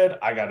bed.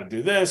 I got to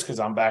do this because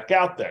I'm back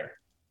out there.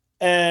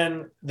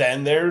 And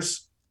then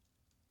there's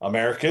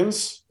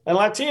Americans and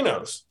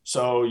Latinos.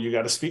 So you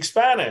got to speak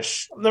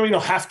Spanish. No, you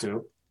don't have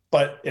to,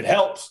 but it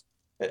helps.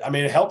 I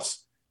mean, it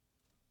helps.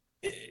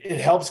 It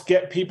helps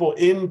get people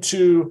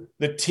into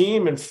the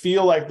team and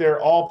feel like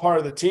they're all part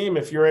of the team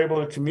if you're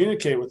able to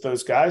communicate with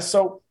those guys.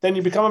 So then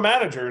you become a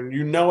manager and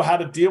you know how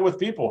to deal with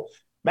people.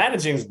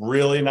 Managing is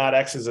really not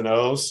X's and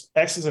O's.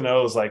 X's and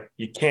O's, like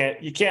you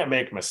can't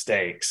make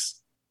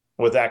mistakes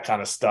with that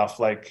kind of stuff.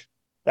 Like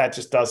that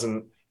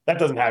doesn't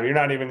happen. You're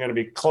not even going to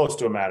be close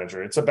to a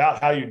manager. It's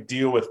about how you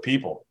deal with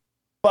people.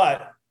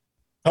 But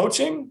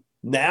coaching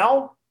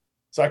now,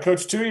 so I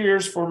coached 2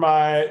 years for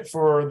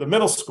the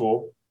middle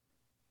school,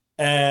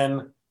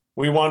 and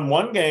we won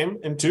one game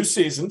in 2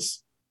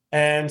 seasons.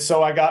 And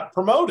so I got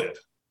promoted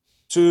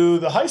to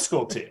the high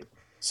school team.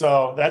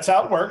 So that's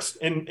how it works.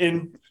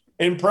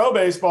 In pro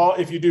baseball,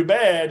 if you do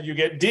bad, you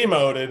get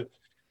demoted.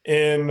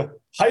 In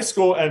high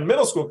school and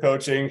middle school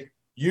coaching,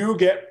 you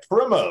get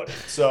promoted.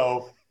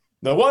 So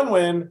the one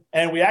win,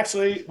 and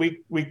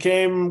we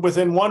came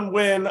within one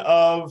win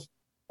of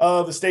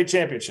the state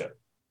championship.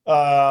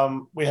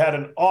 We had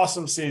an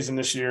awesome season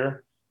this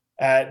year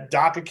at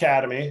Dock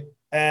Academy,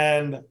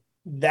 and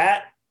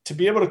that to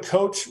be able to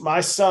coach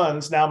my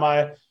sons. Now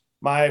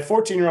My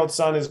 14-year-old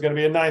son is going to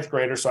be a ninth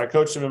grader. So I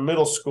coached him in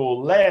middle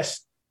school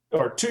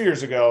 2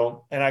 years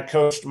ago. And I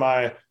coached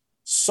my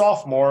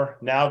sophomore,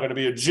 now going to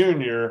be a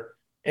junior,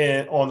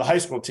 on the high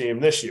school team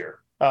this year.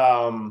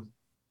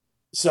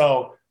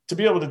 So to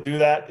be able to do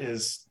that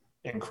is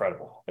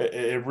incredible.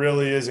 It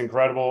really is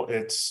incredible.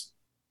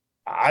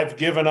 I've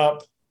given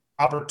up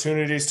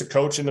opportunities to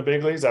coach in the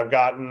big leagues. I've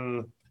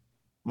gotten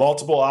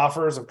multiple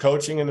offers of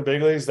coaching in the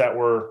big leagues that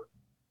were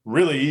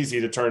really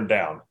easy to turn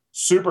down.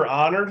 Super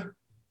honored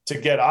to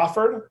get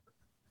offered,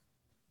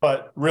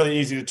 but really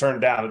easy to turn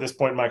down at this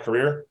point in my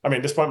career. I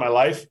mean, this point in my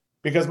life,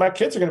 because my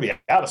kids are going to be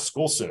out of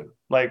school soon.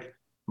 Like,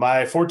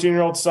 my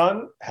 14-year-old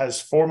son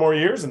has 4 more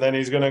years, and then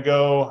he's going to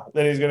go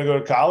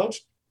to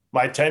college.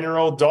 My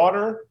 10-year-old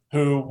daughter,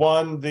 who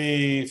won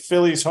the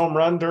Phillies home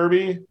run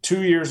derby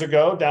 2 years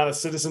ago down at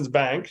Citizens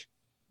Bank,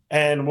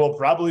 and will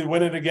probably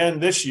win it again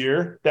this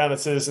year down at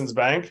Citizens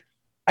Bank.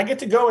 I get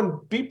to go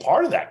and be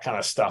part of that kind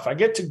of stuff. I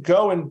get to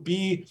go and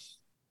be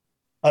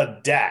a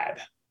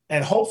dad.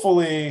 And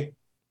hopefully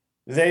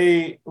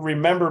they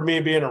remember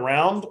me being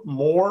around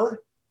more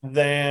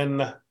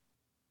than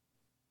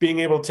being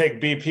able to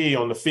take BP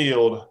on the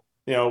field,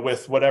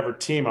 with whatever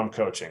team I'm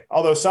coaching.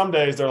 Although some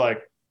days they're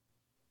like,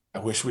 I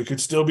wish we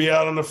could still be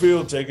out on the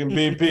field taking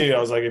BP. I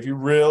was like, if you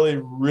really,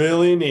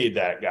 really need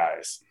that,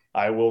 guys,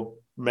 I will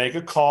make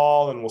a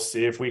call and we'll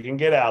see if we can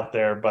get out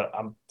there. But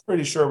I'm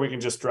pretty sure we can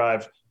just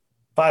drive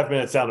 5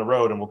 minutes down the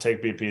road and we'll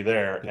take BP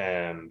there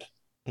and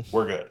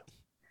we're good.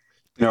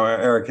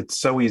 Eric, it's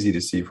so easy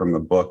to see from the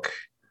book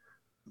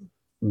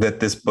that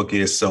this book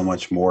is so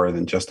much more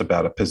than just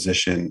about a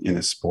position in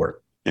a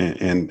sport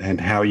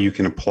and how you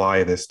can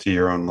apply this to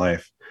your own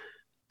life.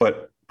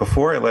 But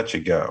before I let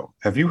you go,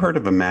 have you heard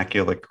of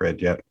Immaculate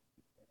Grid yet?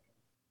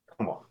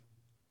 Come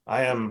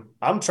on.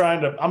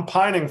 I'm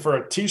pining for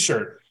a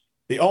t-shirt.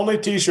 The only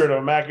t-shirt of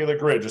Immaculate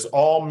Grid, just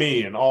all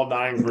me and all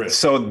 9 grids.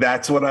 So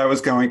that's what I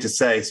was going to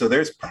say. So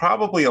there's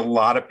probably a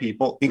lot of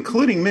people,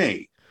 including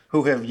me,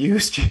 who have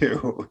used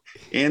you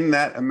in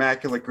that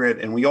Immaculate Grid,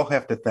 and we all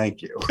have to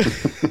thank you.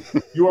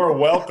 You are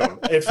welcome.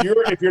 If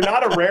you're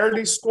not a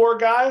rarity score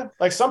guy,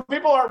 like some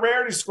people aren't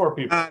rarity score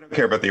people. I don't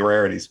care about the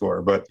rarity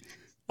score, but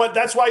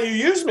that's why you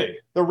use me.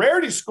 The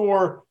rarity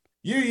score,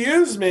 you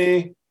use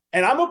me,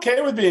 and I'm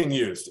okay with being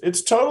used.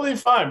 It's totally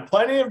fine.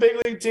 Plenty of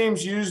big league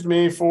teams used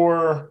me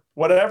for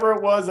whatever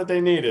it was that they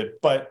needed.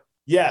 But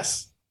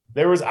yes,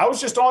 I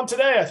was just on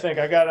today. I think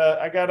I got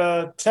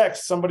a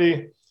text.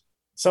 Somebody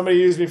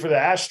used me for the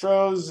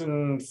Astros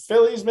and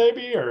Phillies,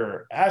 maybe,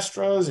 or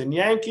Astros and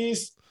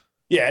Yankees.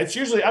 Yeah,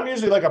 I'm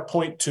usually like a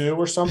 0.2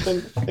 or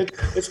something.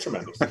 It's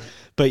tremendous.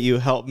 But you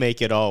help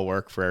make it all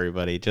work for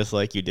everybody, just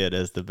like you did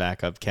as the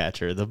backup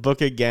catcher. The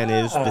book again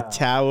is The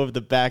Tao of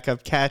the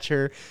Backup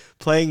Catcher,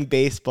 Playing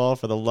Baseball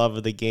for the Love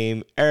of the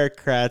Game. Eric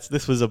Kratz,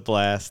 this was a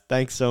blast.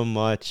 Thanks so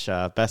much.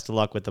 Best of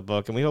luck with the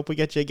book, and we hope we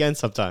get you again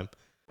sometime.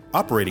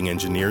 Operating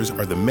engineers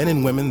are the men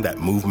and women that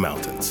move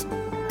mountains.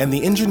 And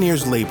the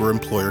Engineers Labor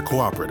Employer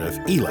Cooperative,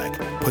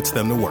 ELEC, puts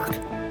them to work.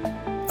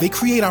 They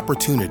create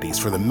opportunities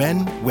for the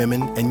men,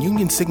 women, and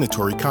union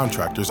signatory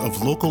contractors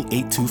of Local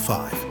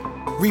 825,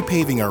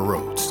 repaving our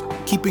roads,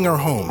 keeping our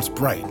homes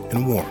bright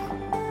and warm,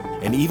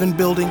 and even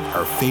building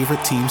our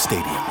favorite team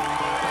stadium.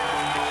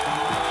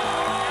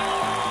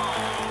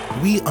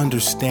 We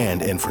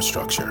understand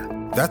infrastructure.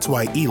 That's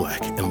why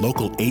ELEC and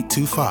Local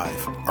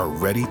 825 are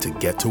ready to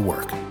get to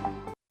work.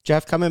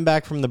 Jeff, coming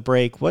back from the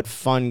break, what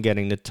fun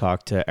getting to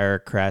talk to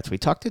Eric Kratz. We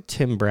talked to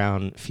Tim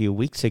Brown a few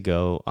weeks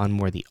ago on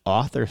more the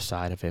author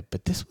side of it,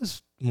 but this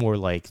was more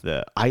like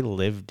the I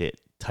lived it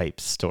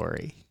type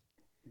story.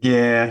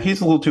 Yeah,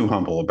 he's a little too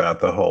humble about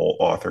the whole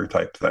author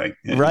type thing.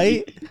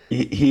 Right?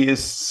 He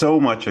is so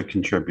much a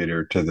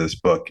contributor to this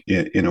book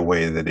in a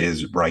way that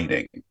is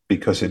writing,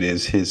 because it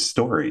is his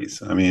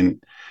stories. I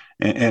mean,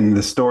 and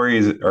the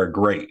stories are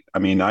great. I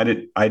mean, I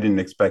didn't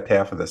expect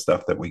half of the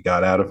stuff that we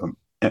got out of him.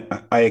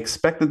 I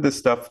expected this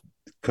stuff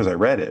because I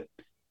read it,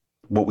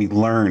 what we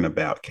learn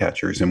about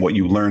catchers and what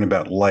you learn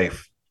about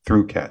life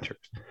through catchers.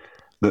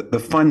 The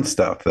fun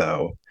stuff,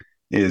 though,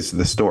 is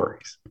the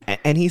stories.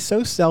 And he's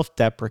so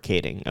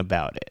self-deprecating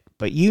about it.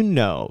 But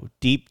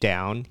deep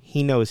down,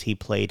 he knows he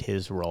played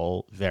his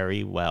role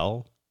very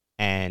well,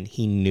 and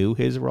he knew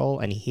his role,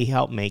 and he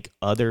helped make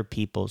other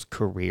people's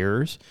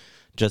careers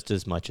just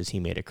as much as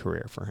he made a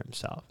career for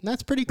himself. And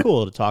that's pretty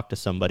cool to talk to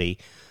somebody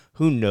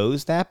who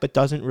knows that, but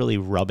doesn't really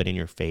rub it in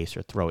your face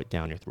or throw it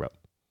down your throat.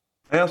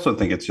 I also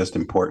think it's just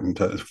important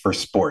for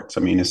sports.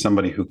 I mean, as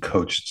somebody who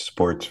coached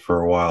sports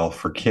for a while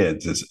for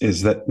kids,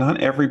 is that not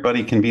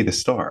everybody can be the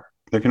star.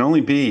 There can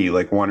only be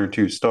like 1 or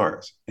 2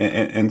 stars.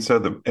 And so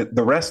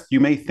the rest, you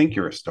may think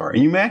you're a star,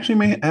 and you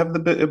may have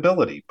the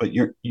ability, but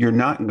you're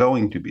not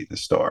going to be the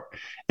star.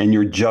 And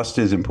you're just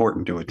as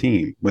important to a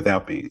team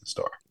without being the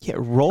star. Yeah,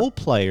 role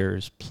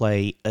players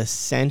play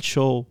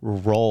essential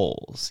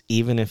roles,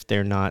 even if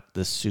they're not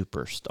the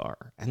superstar.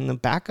 And the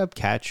backup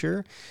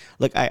catcher,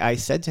 look, I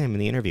said to him in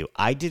the interview,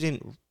 I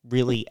didn't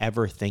really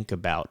ever think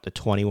about the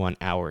 21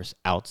 hours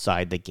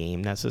outside the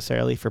game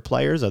necessarily for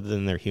players, other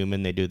than they're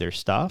human, they do their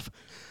stuff.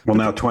 Well,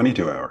 now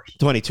 22 hours.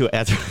 22,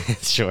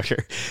 that's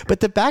shorter.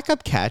 But the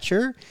backup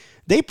catcher,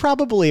 they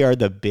probably are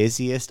the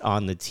busiest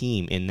on the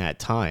team in that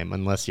time,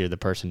 unless you're the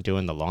person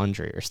doing the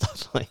laundry or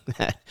stuff like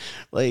that.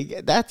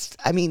 Like,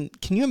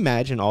 can you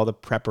imagine all the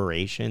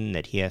preparation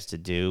that he has to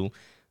do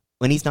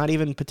when he's not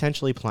even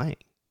potentially playing?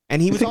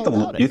 And he was all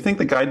about it. You think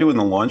the guy doing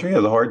the laundry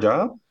has a hard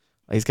job?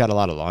 He's got a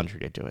lot of laundry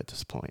to do at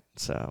this point.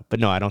 So, but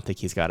no, I don't think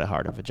he's got a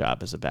hard of a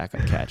job as a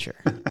backup catcher.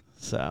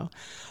 So,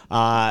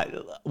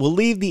 we'll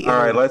leave the. All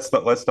right, let's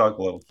talk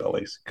a little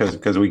Phillies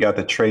because we got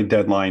the trade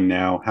deadline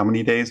now. How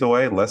many days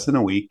away? Less than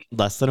a week.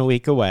 Less than a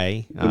week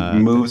away. The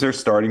moves are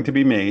starting to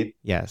be made.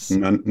 Yes.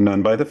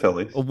 None by the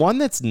Phillies. One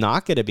that's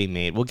not going to be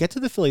made. We'll get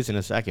to the Phillies in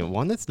a second.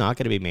 One that's not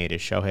going to be made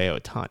is Shohei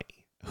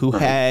Ohtani, who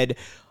had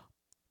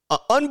an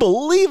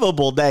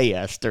unbelievable day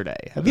yesterday.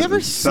 Have you ever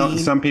seen?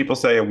 Some people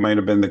say it might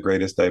have been the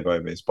greatest day by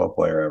a baseball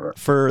player ever.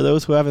 For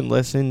those who haven't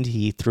listened,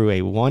 he threw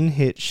a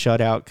one-hit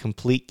shutout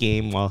complete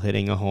game while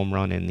hitting a home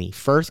run in the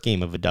first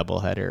game of a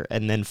doubleheader,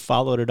 and then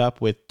followed it up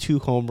with 2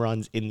 home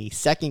runs in the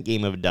second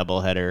game of a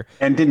doubleheader.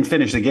 And didn't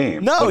finish the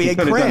game. No, he had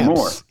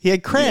cramps. He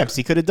had cramps. Yeah.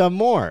 He could have done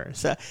more.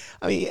 So,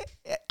 I mean,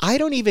 I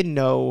don't even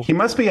know. He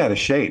must be out of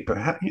shape.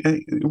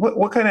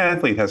 What kind of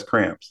athlete has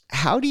cramps?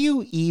 How do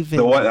you even?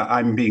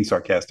 I'm being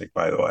sarcastic,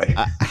 by the way.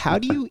 How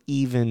do you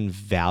even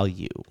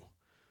value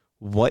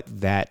what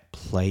that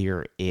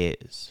player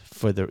is?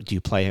 Do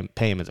you pay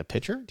him as a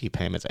pitcher? Do you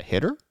pay him as a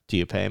hitter? Do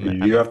you pay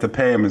him? You have to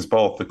pay him as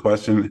both. The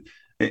question.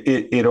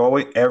 It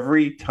always,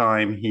 every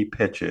time he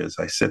pitches,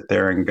 I sit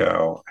there and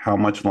go, how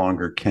much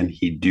longer can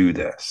he do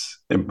this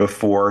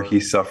before he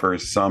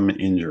suffers some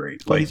injury?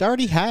 Well, he's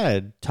already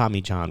had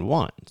Tommy John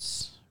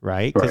once,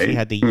 right? Because he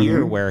had the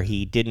year where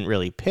he didn't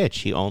really pitch;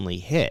 he only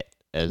hit.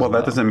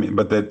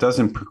 That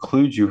doesn't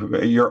preclude you.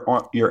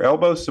 Your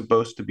elbow's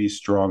supposed to be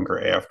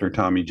stronger after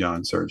Tommy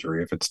John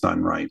surgery if it's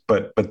done right,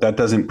 but that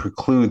doesn't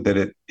preclude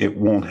that it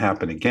won't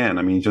happen again.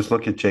 I mean, just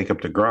look at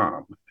Jacob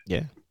deGrom.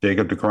 Yeah.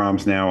 Jacob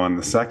deGrom's now on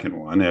the second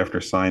one after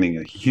signing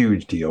a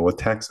huge deal with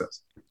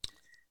Texas.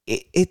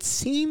 It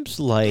seems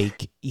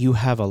like you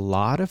have a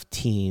lot of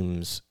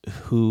teams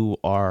who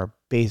are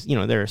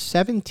there are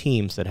 7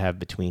 teams that have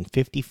between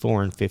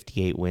 54 and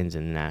 58 wins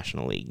in the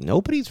National League.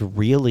 Nobody's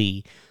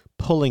really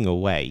pulling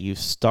away. You've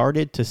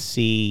started to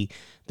see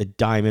the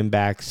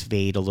Diamondbacks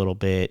fade a little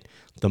bit,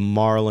 the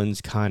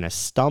Marlins kind of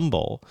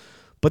stumble,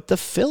 but the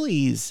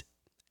Phillies,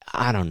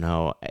 I don't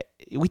know.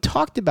 We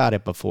talked about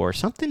it before.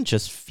 Something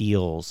just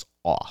feels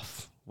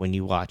off when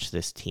you watch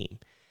this team.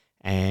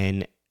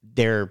 And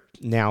they're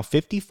now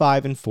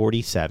 55 and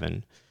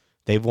 47.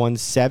 They've won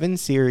 7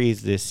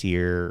 series this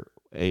year,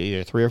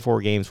 either 3 or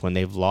 4 games when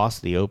they've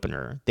lost the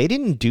opener. They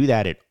didn't do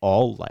that at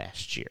all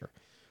last year.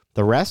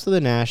 The rest of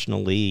the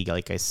National League,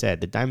 like I said,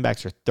 the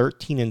Diamondbacks are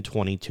 13 and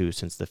 22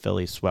 since the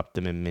Phillies swept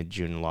them in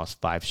mid-June and lost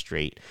 5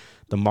 straight.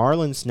 The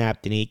Marlins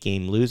snapped an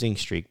 8-game losing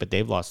streak, but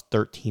they've lost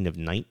 13 of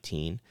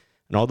 19.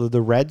 And although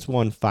the Reds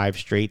won 5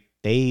 straight,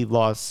 they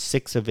lost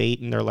 6 of 8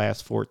 in their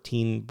last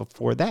 14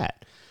 before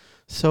that.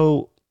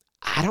 So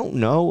I don't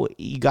know.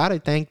 You got to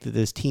think that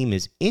this team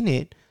is in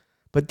it.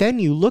 But then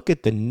you look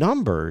at the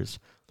numbers.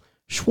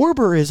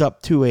 Schwarber is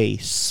up to a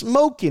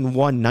smoking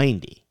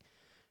 190.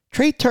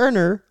 Trey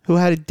Turner, who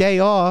had a day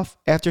off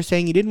after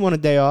saying he didn't want a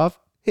day off,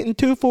 hitting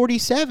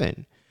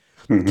 247.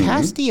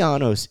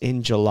 Castellanos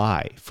in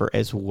July for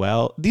as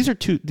well. These are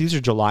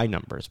July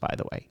numbers, by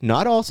the way.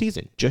 Not all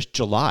season, just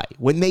July.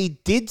 When they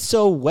did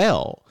so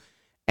well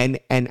and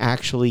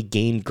actually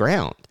gained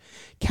ground.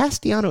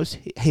 Castellanos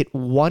hit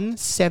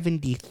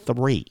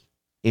 173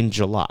 in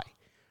July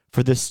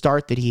for the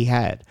start that he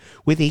had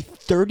with a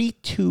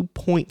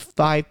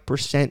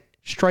 32.5%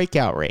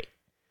 strikeout rate.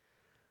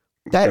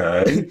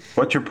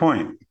 What's your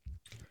point?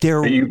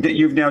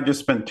 You've now just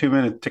spent 2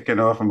 minutes ticking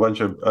off a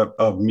bunch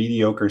of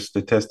mediocre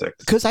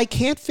statistics. Because I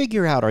can't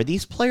figure out, are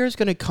these players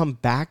going to come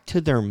back to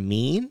their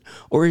mean,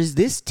 or is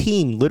this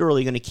team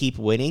literally going to keep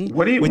winning?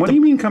 What do you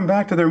mean come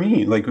back to their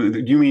mean? Like,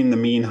 do you mean the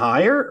mean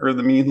higher or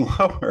the mean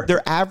lower?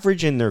 They're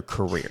average in their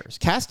careers.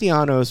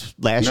 Castellanos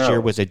last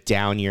year was a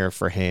down year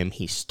for him.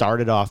 He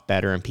started off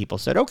better, and people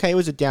said, okay, it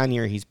was a down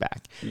year, he's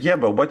back. Yeah,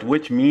 but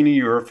which mean are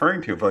you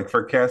referring to? Like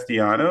for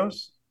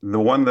Castellanos, the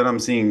one that I'm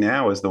seeing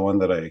now is the one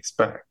that I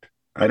expect.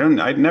 I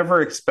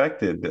never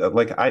expected,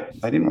 I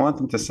didn't want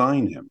them to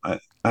sign him.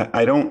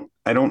 I don't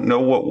know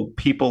what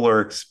people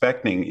are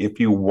expecting. If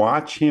you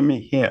watch him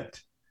hit,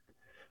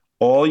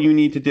 all you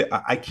need to do,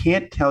 I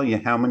can't tell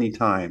you how many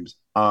times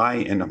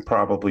I and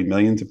probably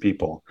millions of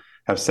people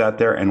have sat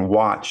there and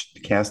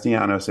watched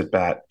Castellanos at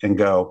bat and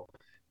go,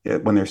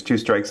 when there's 2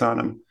 strikes on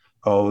him,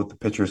 oh, the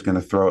pitcher's going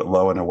to throw it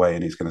low and away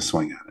and he's going to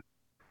swing at it.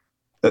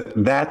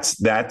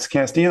 That's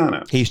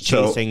Castellanos. He's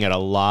chasing at a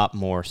lot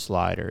more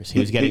sliders.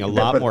 He was getting a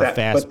lot more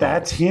fastballs. But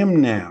that's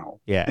him now.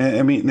 Yeah.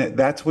 I mean,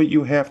 that's what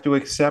you have to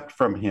accept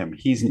from him.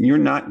 You're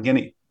not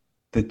getting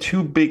the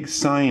two big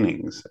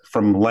signings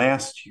from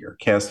last year,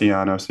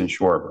 Castellanos and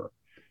Schwarber,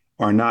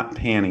 are not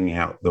panning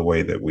out the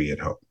way that we had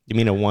hoped. You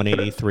mean a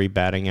 183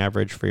 batting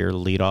average for your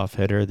leadoff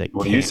hitter?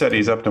 Well, you said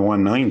he's up to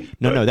 190.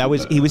 No,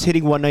 he was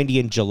hitting 190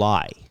 in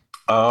July.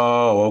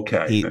 Oh,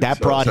 okay. That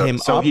brought him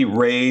up. So he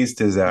raised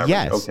his average.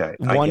 Yes, okay.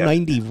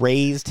 190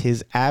 raised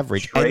his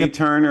average. Trey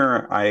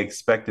Turner, I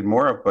expected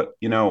more of, but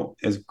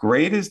as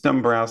great as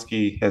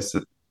Dombrowski has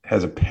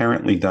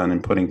apparently done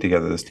in putting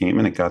together this team,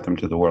 and it got them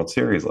to the World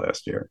Series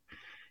last year,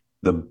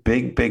 the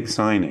big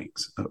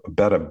signings,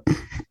 about $1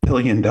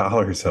 billion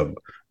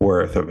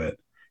worth of it,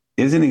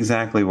 isn't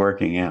exactly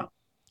working out.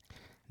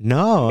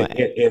 No,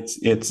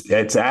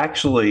 it's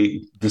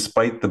actually,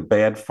 despite the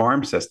bad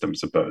farm system,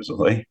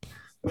 supposedly,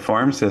 the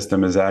farm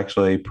system has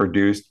actually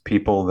produced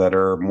people that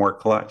are more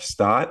clutch.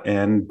 Stott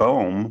and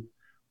Bohm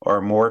are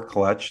more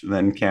clutch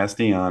than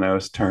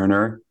Castellanos,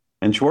 Turner,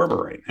 and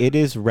Schwarber right now. It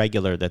is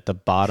regular that the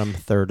bottom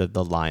third of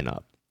the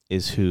lineup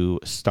is who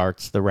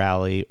starts the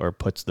rally or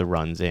puts the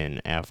runs in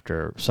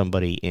after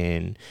somebody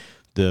in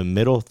the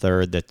middle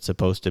third that's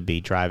supposed to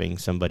be driving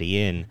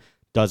somebody in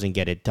doesn't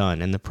get it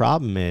done. And the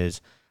problem is,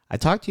 I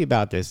talked to you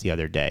about this the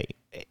other day.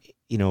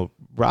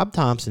 Rob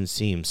Thompson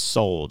seems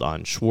sold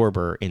on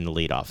Schwarber in the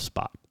leadoff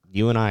spot.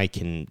 You and I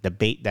can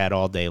debate that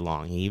all day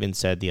long. He even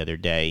said the other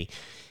day,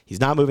 he's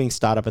not moving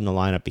Stott up in the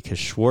lineup because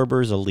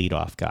Schwarber's a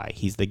leadoff guy.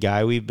 He's the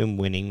guy we've been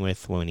winning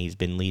with when he's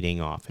been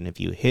leading off. And if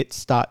you hit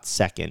Stott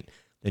second,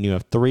 then you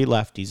have 3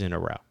 lefties in a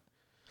row.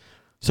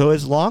 So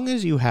as long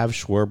as you have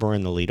Schwarber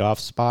in the leadoff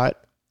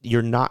spot,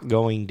 you're not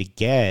going to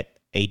get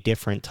a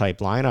different type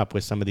lineup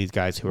with some of these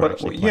guys who are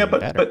actually playing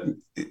better. But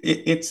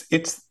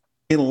it's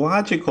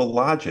illogical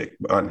logic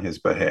on his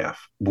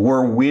behalf.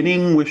 We're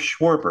winning with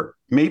Schwarber.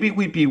 Maybe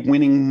we'd be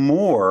winning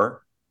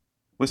more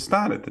with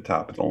Stott at the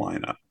top of the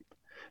lineup.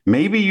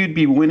 Maybe you'd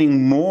be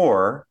winning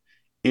more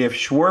if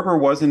Schwarber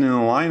wasn't in the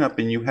lineup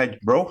and you had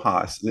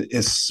Rojas,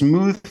 as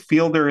smooth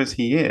fielder as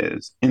he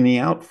is, in the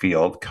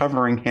outfield,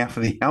 covering half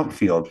of the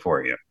outfield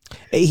for you.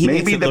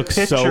 Maybe the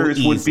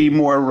pitchers would be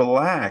more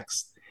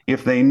relaxed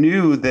if they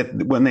knew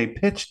that when they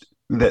pitched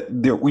that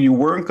you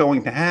weren't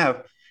going to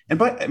have. And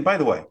by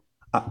the way,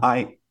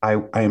 I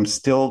am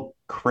still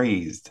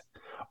crazed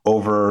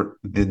over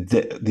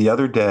the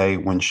other day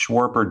when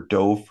Schwarber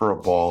dove for a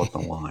ball at the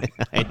line.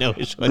 I know.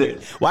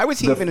 Why was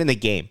he even in the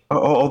game?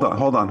 Oh,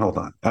 hold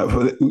on.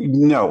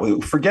 No,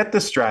 forget the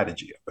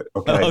strategy of it.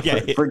 Okay.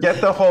 Okay. Forget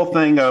the whole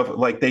thing of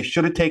they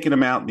should have taken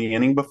him out in the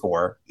inning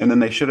before, and then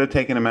they should have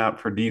taken him out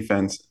for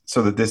defense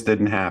so that this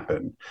didn't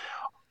happen.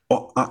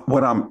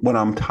 What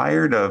I'm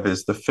tired of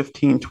is the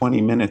 15,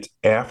 20 minutes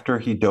after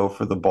he dove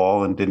for the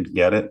ball and didn't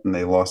get it and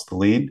they lost the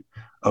lead,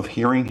 of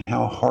hearing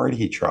how hard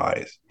he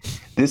tries.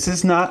 This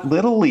is not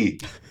Little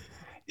League.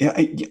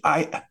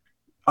 I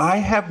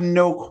have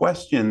no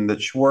question that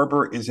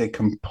Schwarber is a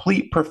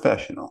complete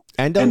professional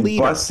and a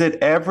leader. Busts it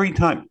every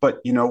time.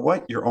 But you know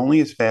what? You're only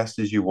as fast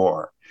as you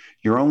are.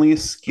 You're only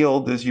as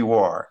skilled as you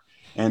are.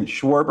 And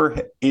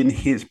Schwarber, in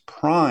his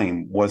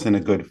prime, wasn't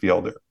a good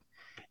fielder.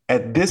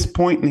 At this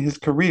point in his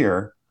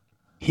career,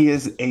 he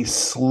is a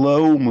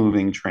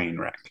slow-moving train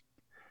wreck.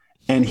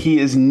 And he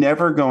is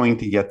never going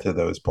to get to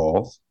those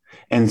balls.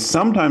 And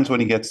sometimes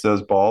when he gets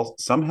those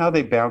balls, somehow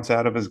they bounce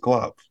out of his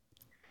glove.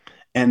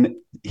 And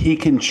he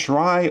can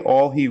try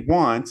all he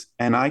wants,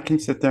 and I can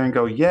sit there and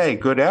go, yay,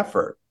 good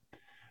effort.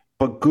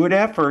 But good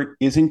effort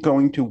isn't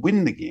going to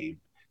win the game.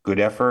 Good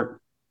effort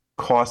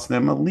costs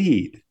them a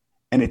lead.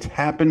 And it's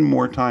happened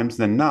more times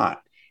than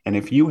not. And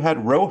if you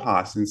had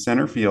Rojas in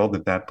center field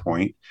at that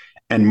point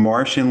and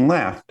Marsh in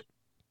left,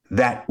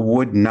 that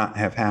would not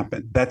have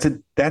happened. That's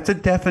a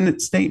definite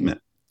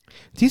statement.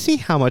 Do you see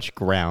how much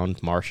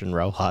ground Marsh and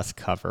Rojas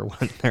cover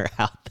when they're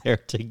out there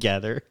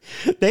together?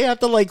 They have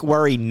to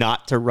worry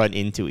not to run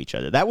into each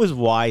other. That was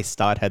why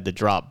Stott had the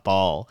drop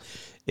ball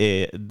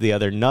the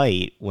other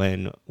night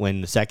when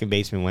the second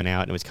baseman went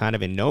out and it was kind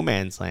of in no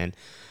man's land.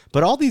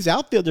 But all these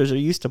outfielders are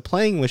used to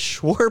playing with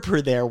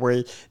Schwarber there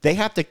where they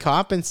have to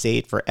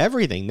compensate for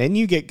everything. Then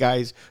you get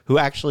guys who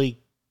actually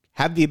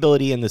have the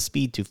ability and the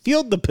speed to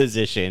field the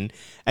position,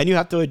 and you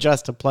have to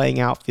adjust to playing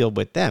outfield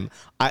with them.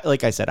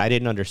 Like I said, I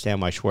didn't understand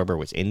why Schwarber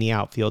was in the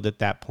outfield at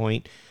that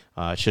point.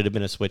 Should have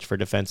been a switch for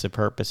defensive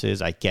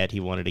purposes. I get he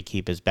wanted to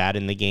keep his bat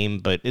in the game,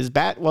 but his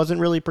bat wasn't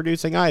really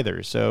producing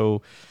either.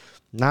 So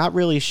not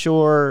really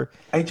sure.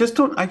 I just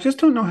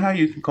don't know how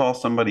you can call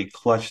somebody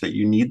clutch that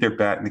you need their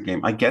bat in the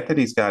game. I get that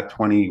he's got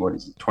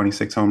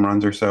 26 home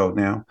runs or so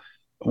now.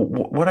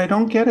 What I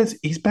don't get is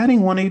he's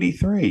batting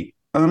 183.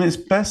 On his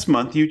best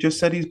month, you just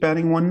said he's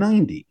batting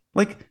 190.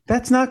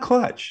 That's not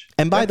clutch.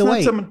 And by the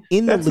way,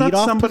 in the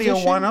leadoff somebody position,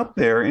 will want up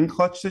there in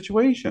clutch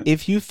situation.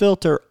 If you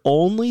filter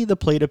only the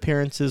plate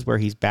appearances where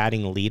he's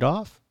batting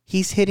leadoff,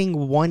 he's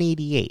hitting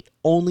 188.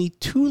 Only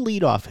 2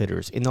 leadoff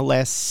hitters in the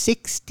last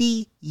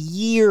 60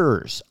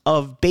 years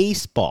of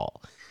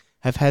baseball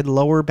have had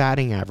lower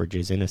batting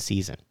averages in a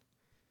season.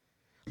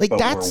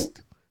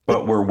 But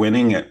But we're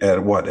winning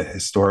at what, a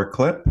historic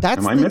clip?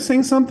 Am I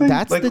missing something?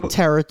 That's the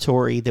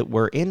territory that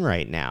we're in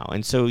right now.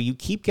 And so you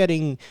keep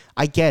getting,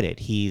 I get it.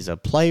 He's a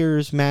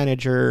player's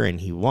manager and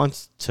he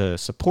wants to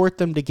support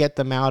them to get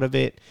them out of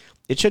it.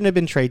 It shouldn't have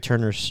been Trey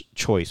Turner's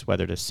choice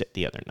whether to sit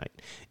the other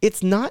night.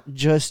 It's not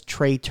just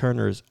Trey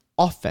Turner's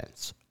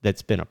offense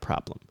that's been a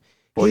problem.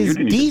 Well, you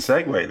didn't even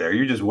segue there.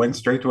 You just went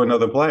straight to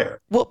another player.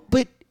 Well,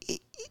 but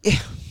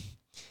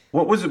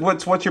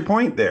what's your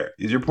point there?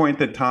 Is your point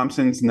that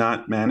Thompson's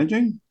not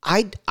managing?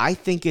 I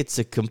think it's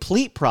a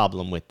complete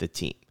problem with the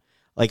team.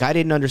 Like, I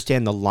didn't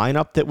understand the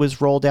lineup that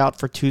was rolled out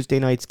for Tuesday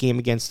night's game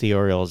against the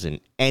Orioles in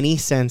any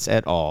sense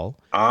at all.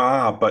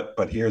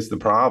 But here's the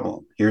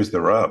problem. Here's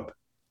the rub.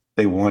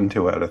 They won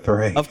 2 out of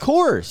 3. Of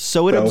course.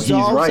 So it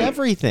absolves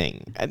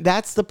everything.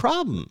 That's the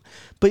problem.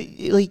 But,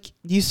 like,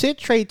 you sit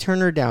Trey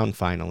Turner down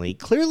finally.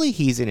 Clearly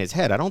he's in his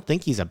head. I don't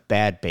think he's a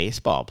bad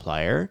baseball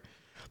player.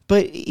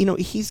 But, you know,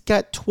 he's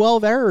got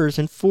 12 errors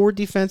and 4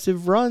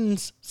 defensive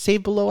runs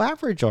saved below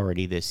average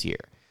already this year.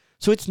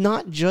 So it's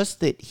not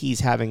just that he's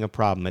having a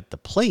problem at the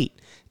plate.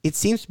 It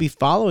seems to be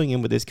following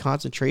him with his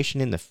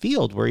concentration in the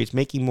field where he's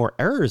making more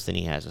errors than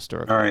he has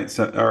historically. All right.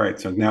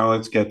 So now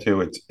let's get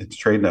to it's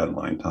trade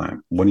deadline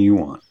time. What do you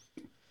want?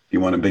 Do you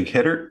want a big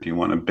hitter? Do you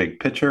want a big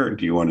pitcher? Or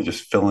do you want to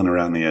just fill in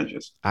around the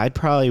edges? I'd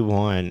probably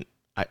want,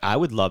 I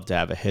would love to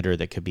have a hitter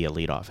that could be a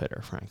leadoff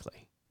hitter,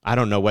 frankly. I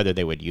don't know whether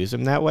they would use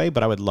him that way,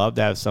 but I would love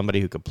to have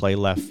somebody who could play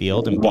left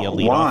field and be a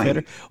leadoff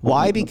hitter.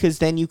 Why? Because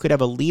then you could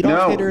have a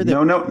leadoff hitter.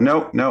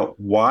 No.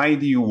 Why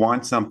do you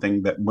want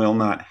something that will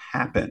not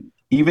happen?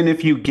 Even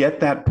if you get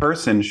that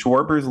person,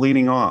 Schwarber's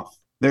leading off.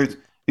 It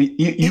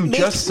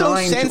makes no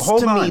sense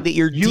to me that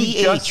your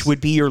DH would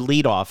be your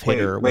leadoff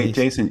hitter. Wait,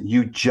 Jason,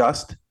 you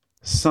just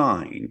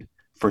signed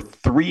for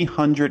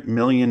 $300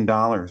 million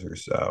or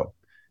so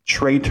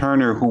Trey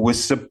Turner, who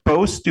was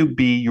supposed to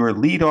be your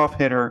leadoff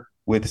hitter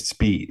with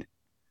speed.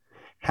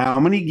 How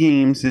many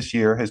games this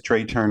year has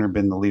Trey Turner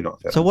been the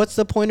leadoff hitter? So what's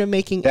the point of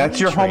making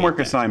That's your homework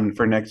assignment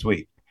for next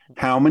week.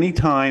 How many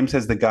times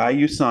has the guy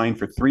you signed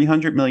for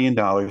 $300 million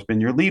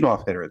been your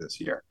leadoff hitter this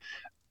year?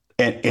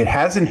 And it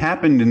hasn't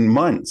happened in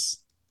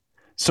months.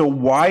 So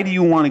why do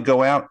you want to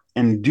go out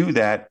and do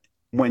that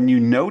when you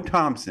know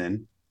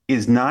Thompson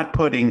is not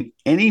putting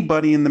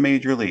anybody in the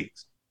major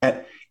leagues?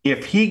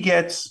 If he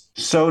gets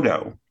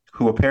Soto,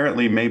 who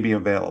apparently may be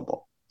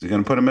available, is he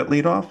going to put him at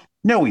leadoff?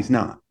 No, he's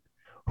not.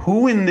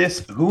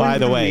 By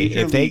the way,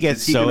 if they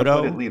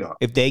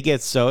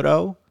get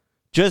Soto,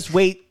 just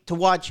wait to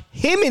watch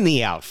him in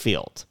the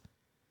outfield.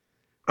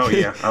 Oh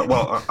yeah.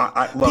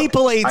 Look,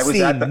 people ain't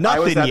seen nothing yet. I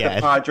was at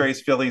the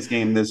Padres-Phillies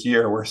game this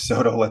year where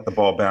Soto let the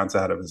ball bounce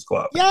out of his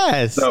glove.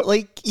 Yes,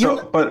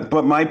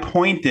 but my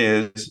point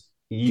is,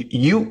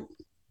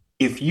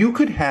 if you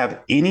could have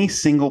any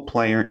single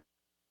player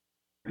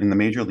in the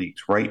major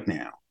leagues right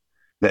now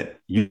that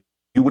you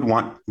would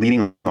want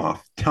leading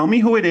off, tell me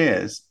who it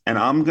is, and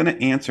I'm going to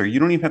answer. You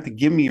don't even have to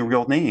give me a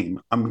real name.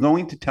 I'm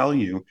going to tell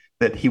you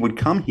that he would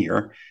come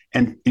here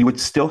and you would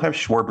still have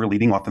Schwarber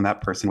leading off, and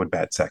that person would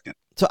bat second.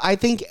 So I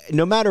think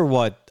no matter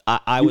what,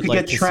 I would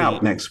like to see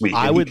Trout next week.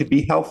 He could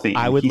be healthy.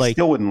 He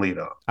still wouldn't lead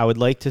off. I would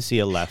like to see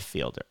a left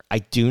fielder. I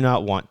do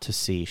not want to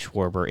see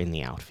Schwarber in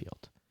the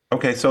outfield.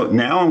 Okay, so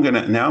now I'm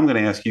gonna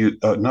ask you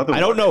another. I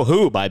don't know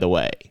who, by the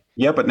way.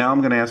 Yeah, but now I'm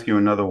going to ask you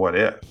another what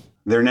if.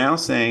 They're now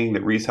saying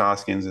that Rhys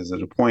Hoskins is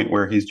at a point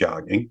where he's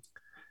jogging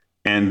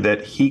and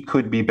that he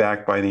could be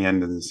back by the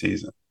end of the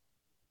season.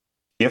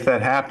 If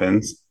that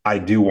happens, I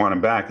do want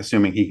him back,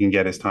 assuming he can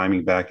get his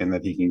timing back and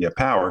that he can get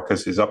power,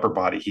 because his upper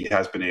body he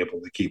has been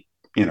able to keep,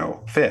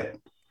 fit.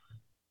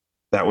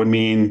 That would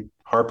mean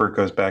Harper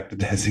goes back to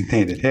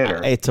designated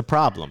hitter. It's a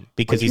problem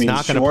because he's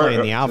not going to play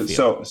in the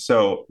outfield.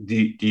 So do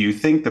you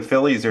think the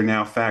Phillies are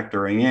now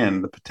factoring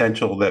in the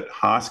potential that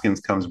Hoskins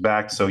comes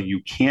back so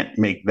you can't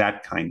make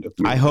that kind of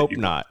move? I hope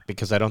not,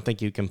 because I don't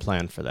think you can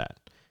plan for that.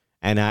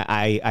 And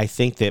I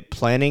think that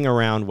planning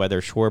around whether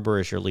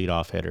Schwarber is your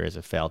leadoff hitter is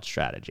a failed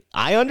strategy.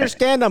 I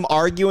understand I'm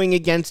arguing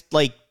against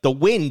the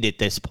wind at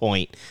this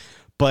point,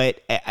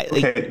 but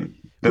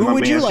who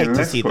would you like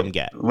to see them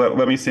get?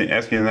 Let me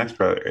ask you the next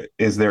part.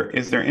 Is there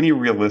any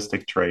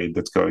realistic trade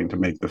that's going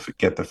to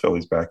get the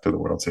Phillies back to the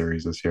World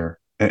Series this year?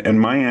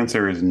 And my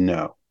answer is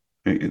no.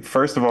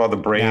 First of all, the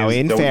Braves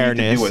need to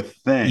do a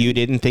thing. You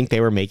didn't think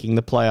they were making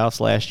the playoffs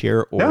last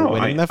year or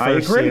winning the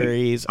first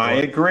series. I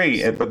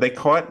agree, but they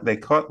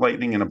caught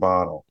lightning in a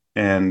bottle.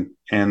 And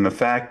the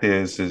fact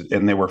is,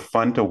 and they were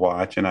fun to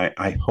watch, and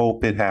I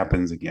hope it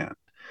happens again.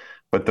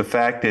 But the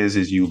fact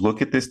is you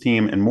look at this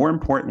team, and more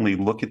importantly,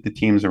 look at the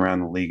teams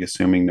around the league,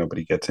 assuming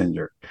nobody gets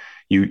injured.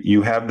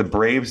 You have the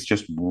Braves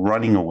just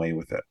running away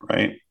with it,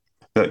 right?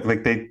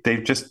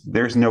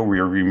 There's no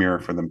rearview mirror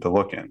for them to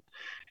look in.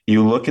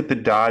 You look at the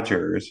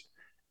Dodgers,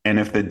 and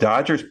if the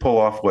Dodgers pull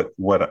off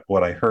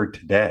what I heard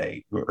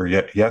today or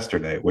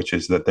yesterday, which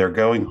is that they're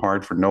going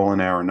hard for Nolan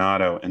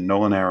Arenado, and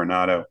Nolan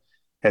Arenado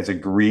has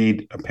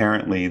agreed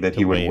apparently that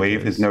he would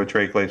waive his no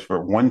trade clause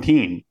for one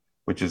team,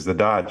 which is the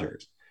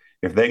Dodgers.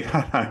 If they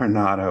got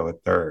Arenado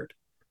at third,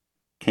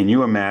 can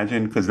you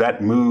imagine? Because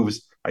that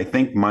moves I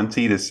think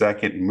Muncy to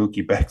second and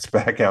Mookie Betts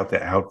back out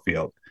to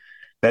outfield.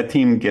 That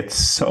team gets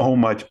so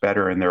much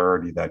better, and they're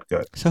already that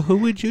good. So who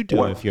would you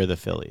do if you're the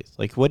Phillies?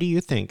 Like, what do you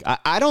think?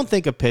 I don't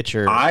think a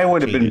pitcher. I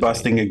would have been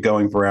busting it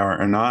going for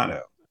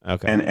Arenado.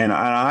 Okay. And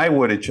I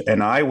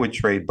would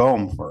trade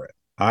Bohm for it.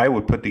 I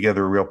would put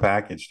together a real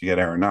package to get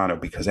Arenado,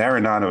 because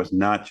Arenado is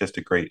not just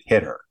a great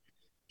hitter.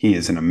 He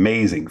is an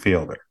amazing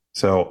fielder.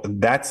 So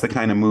that's the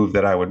kind of move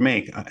that I would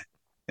make.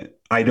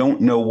 I don't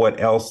know what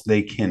else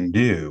they can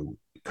do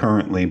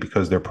currently,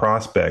 because their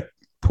prospect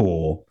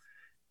pool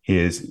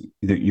is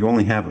that you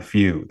only have a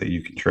few that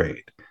you can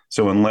trade.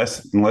 So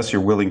unless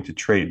you're willing to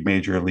trade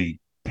major league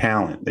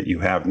talent that you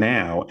have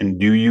now, and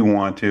do you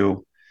want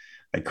to,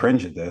 I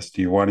cringe at this,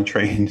 do you want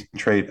to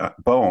trade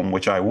Bohm,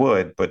 which I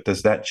would, but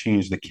does that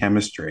change the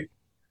chemistry?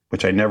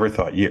 Which I never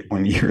thought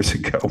years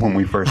ago when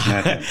we first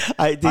met him.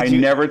 I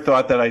never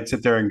thought that I'd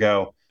sit there and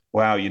go,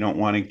 wow, you don't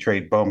want to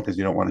trade Bohm because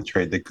you don't want to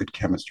trade the good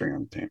chemistry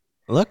on the team.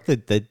 Look, the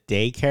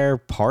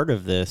daycare part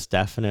of this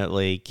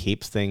definitely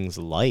keeps things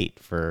light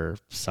for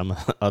some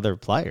other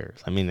players.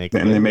 I mean, they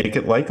make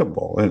it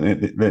likable.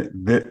 And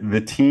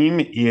the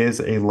team is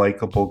a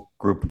likable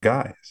group of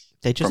guys.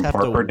 They just have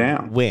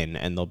to win,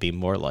 and they'll be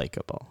more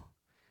likable.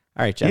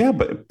 All right, Jeff. Yeah,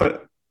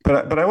 but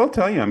I will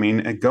tell you, I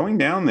mean, going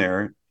down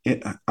there,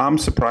 I'm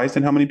surprised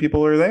at how many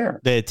people are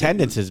there. The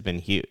attendance has been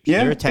huge.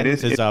 Yeah, their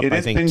attendance is up,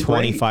 I think,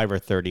 25 or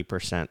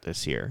 30%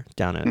 this year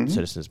down at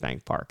Citizens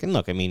Bank Park. And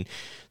look, I mean,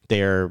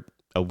 they're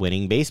a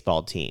winning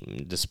baseball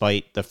team,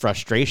 despite the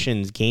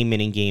frustrations game in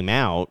and game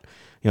out.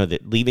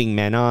 That leaving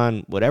men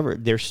on, whatever,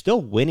 they're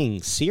still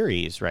winning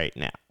series right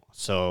now.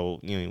 So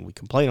we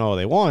complain all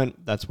they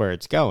want. That's where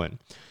it's going.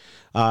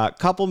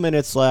 Couple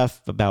minutes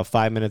left, about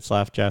 5 minutes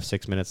left, Jeff,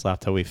 6 minutes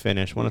left till we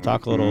finish. Want to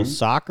talk a little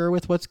soccer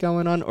with what's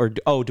going on? Or,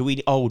 do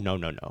we? Oh,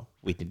 no.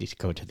 We need to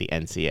go to the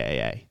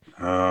NCAA.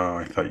 Oh,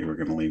 I thought you were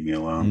going to leave me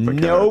alone.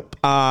 Nope.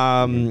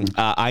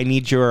 I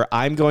need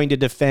I'm going to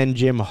defend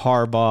Jim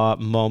Harbaugh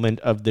moment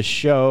of the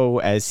show,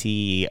 as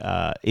he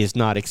is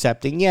not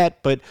accepting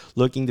yet, but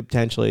looking to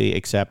potentially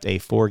accept a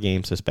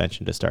 4-game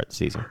suspension to start the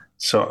season.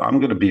 So I'm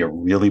going to be a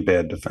really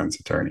bad defense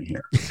attorney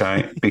here,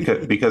 okay?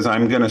 because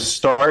I'm going to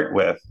start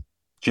with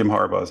Jim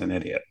Harbaugh's an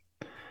idiot,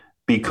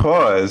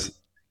 because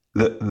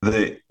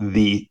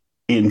the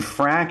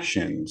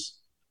infractions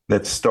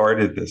that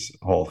started this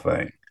whole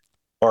thing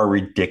are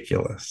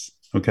ridiculous.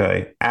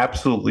 Okay,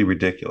 absolutely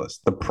ridiculous.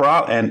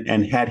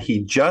 And had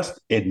he just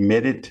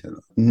admitted to them,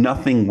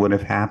 nothing would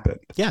have happened.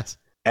 Yes.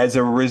 As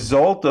a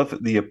result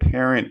of the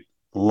apparent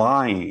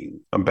lying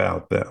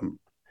about them,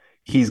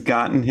 he's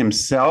gotten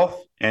himself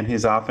and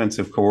his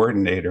offensive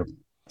coordinator,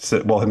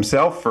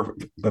 himself for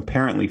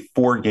apparently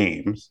 4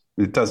 games.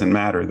 It doesn't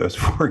matter, those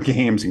 4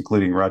 games,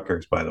 including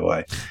Rutgers, by the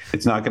way.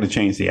 It's not going to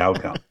change the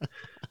outcome.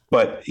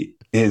 But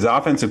his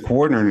offensive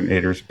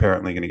coordinator is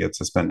apparently going to get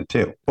suspended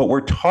too. But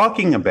we're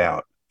talking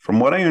about, from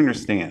what I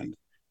understand,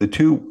 the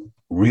 2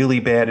 really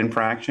bad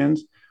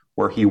infractions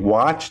where he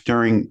watched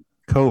during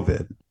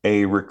COVID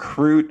a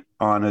recruit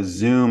on a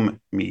Zoom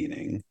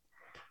meeting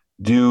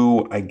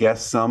do, I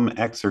guess, some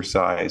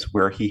exercise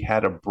where he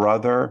had a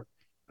brother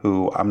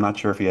who, I'm not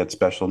sure if he had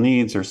special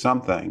needs or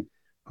something,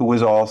 who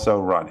was also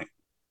running.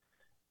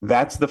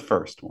 That's the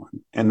first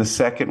one. And the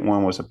second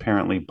one was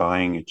apparently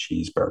buying a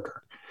cheeseburger.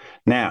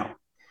 Now,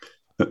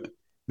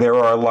 there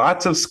are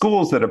lots of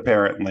schools that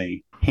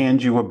apparently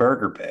hand you a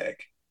burger bag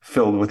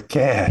filled with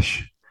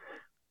cash.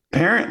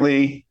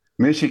 Apparently,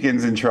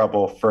 Michigan's in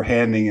trouble for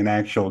handing an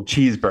actual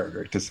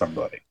cheeseburger to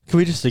somebody. Can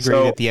we just agree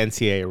that the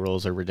NCAA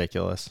rules are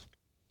ridiculous?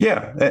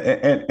 Yeah.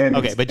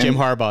 Okay, but Jim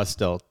Harbaugh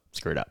still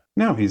screwed up.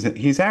 No,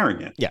 he's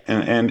arrogant. Yeah.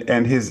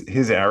 And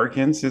his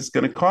arrogance is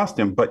going to cost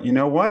him. But you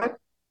know what?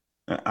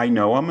 I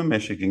know I'm a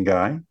Michigan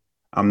guy.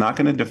 I'm not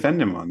going to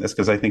defend him on this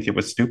because I think it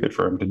was stupid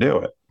for him to do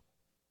it.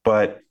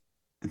 But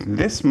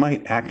this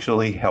might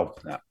actually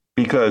help them,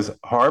 because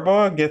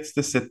Harbaugh gets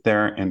to sit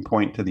there and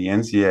point to the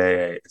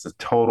NCAA as a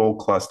total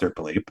cluster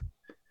bleep.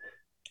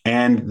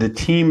 And the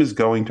team is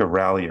going to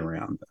rally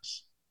around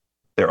this.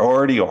 They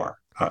already are.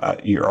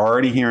 You're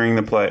already hearing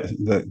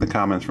the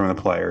comments from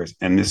the players,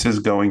 and this is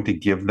going to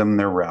give them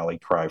their rally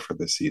cry for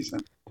the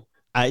season.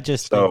 I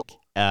just think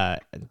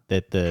that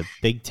the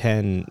Big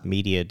Ten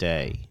media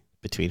day,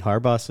 between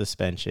Harbaugh's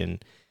suspension,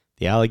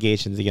 the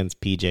allegations against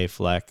PJ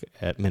Fleck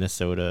at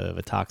Minnesota of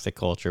a toxic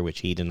culture, which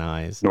he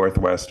denies,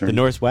 the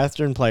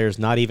Northwestern players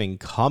not even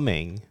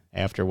coming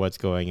after what's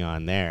going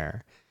on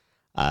there.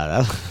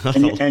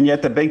 And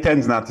yet the Big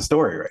Ten's not the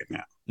story right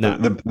now. No.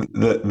 The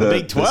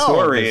Big 12 the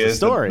story is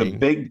the story.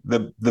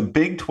 The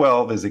Big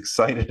 12 is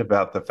excited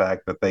about the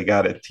fact that they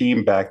got a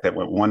team back that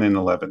went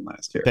 1-11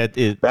 last year.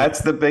 That's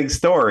the big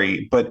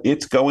story. But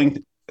it's going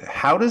to,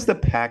 how does the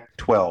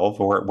Pac-12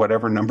 or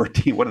whatever number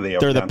team, what are they?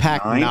 They're the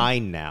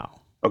Pac-9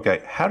 now.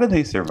 Okay, how do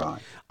they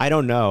survive? I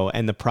don't know.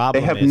 And the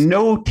problem is they have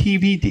no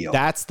TV deal.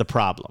 That's the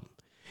problem.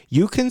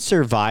 You can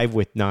survive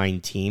with 9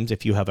 teams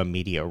if you have a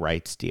media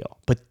rights deal.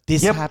 But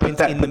this happens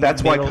but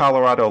that's why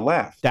Colorado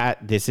left.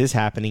 This is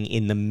happening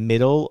in the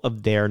middle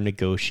of their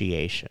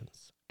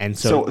negotiations. And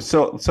so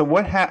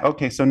what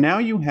okay, so now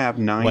you have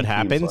 9 what teams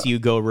happens, left. you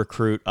go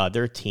recruit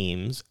other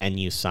teams and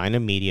you sign a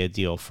media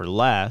deal for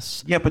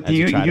less. Yeah, but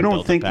you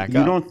don't think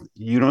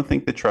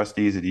the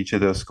trustees at each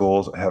of those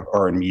schools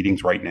are in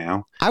meetings right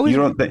now? You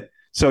don't think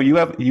so?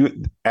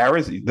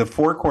 The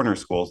Four Corner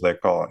schools they're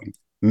calling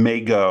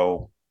may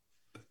go,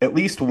 at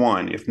least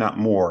one, if not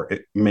more,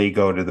 it may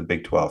go to the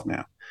Big 12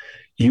 now.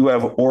 You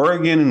have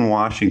Oregon and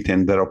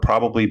Washington that'll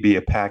probably be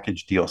a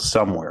package deal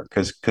somewhere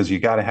because you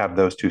got to have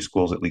those 2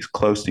 schools at least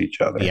close to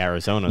each other. The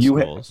Arizona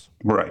schools.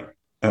 Right.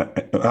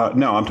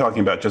 No, I'm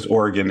talking about just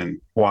Oregon and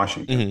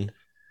Washington. Mm-hmm.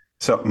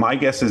 So my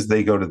guess is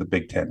they go to the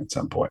Big 10 at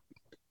some point.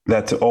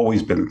 That's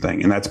always been a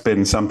thing. And that's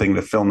been something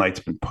that Phil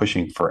Knight's been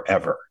pushing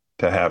forever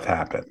to have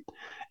happen.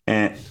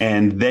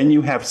 And then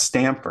you have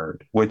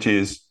Stanford, which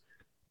is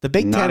the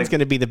Big 10 is going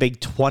to be the Big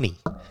 20.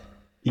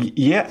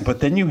 Yeah, but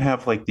then you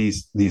have like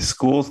these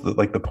schools that,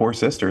 like the Poor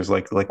Sisters,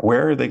 like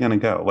where are they going to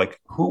go? Like,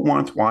 who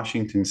wants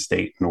Washington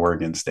State and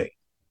Oregon State?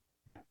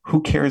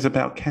 Who cares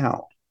about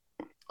Cal?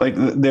 Like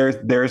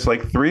there's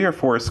like 3 or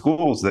 4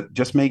 schools that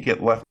just may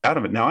get left out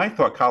of it. Now I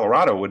thought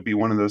Colorado would be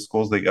one of those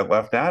schools that get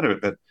left out of it,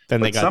 but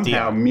they got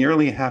somehow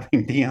merely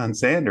having Deion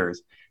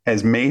Sanders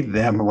has made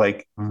them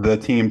like the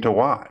team to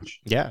watch.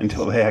 Yeah,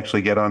 until they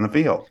actually get on the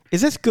field. Is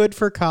this good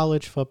for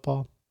college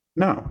football?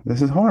 No,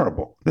 this is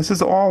horrible. This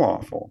is all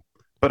awful.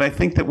 But I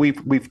think that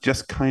we've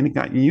just kind of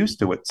gotten used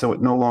to it, so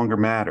it no longer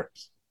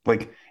matters.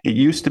 Like it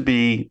used to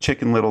be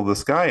Chicken Little, the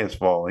sky is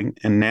falling,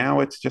 and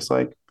now it's just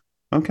like,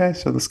 okay,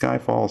 so the sky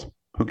falls.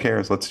 Who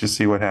cares? Let's just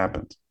see what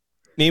happens.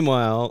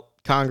 Meanwhile,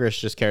 Congress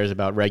just cares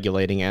about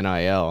regulating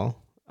NIL.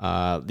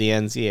 The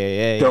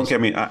NCAA. Don't get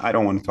me. I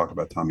don't want to talk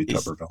about Tommy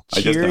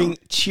Tuberville.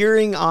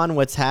 Cheering on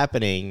what's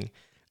happening.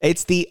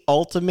 It's the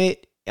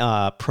ultimate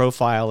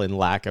profile in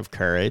lack of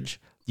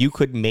courage. You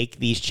could make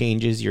these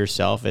changes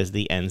yourself as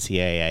the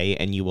NCAA,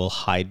 and you will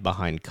hide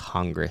behind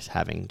Congress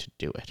having to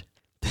do it.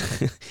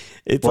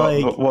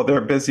 Well, they're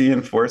busy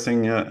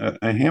enforcing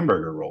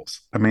hamburger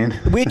rules. I mean,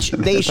 which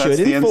they should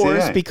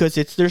enforce because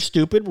it's their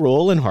stupid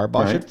rule, and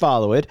Harbaugh should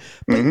follow it.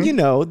 But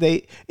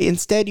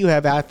instead you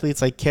have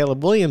athletes like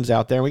Caleb Williams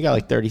out there, and we got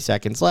like 30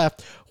 seconds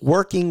left,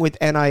 working with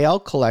NIL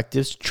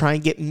collectives to try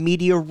and get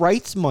media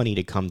rights money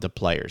to come to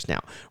players. Now,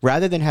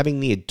 rather than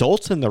having the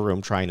adults in the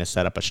room trying to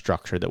set up a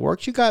structure that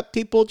works, you got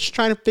people just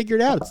trying to figure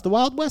it out. It's the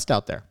Wild West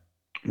out there.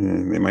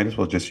 They might as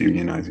well just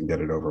unionize and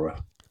get it over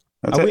with.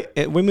 That's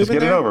we moving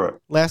there? It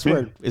over. Last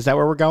word. Is that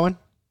where we're going?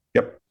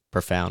 Yep.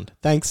 Profound.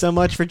 Thanks so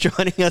much for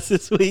joining us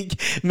this week.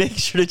 Make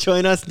sure to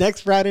join us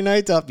next Friday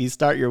night to help you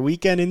start your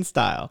weekend in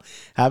style.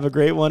 Have a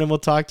great one, and we'll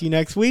talk to you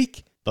next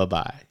week.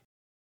 Bye-bye.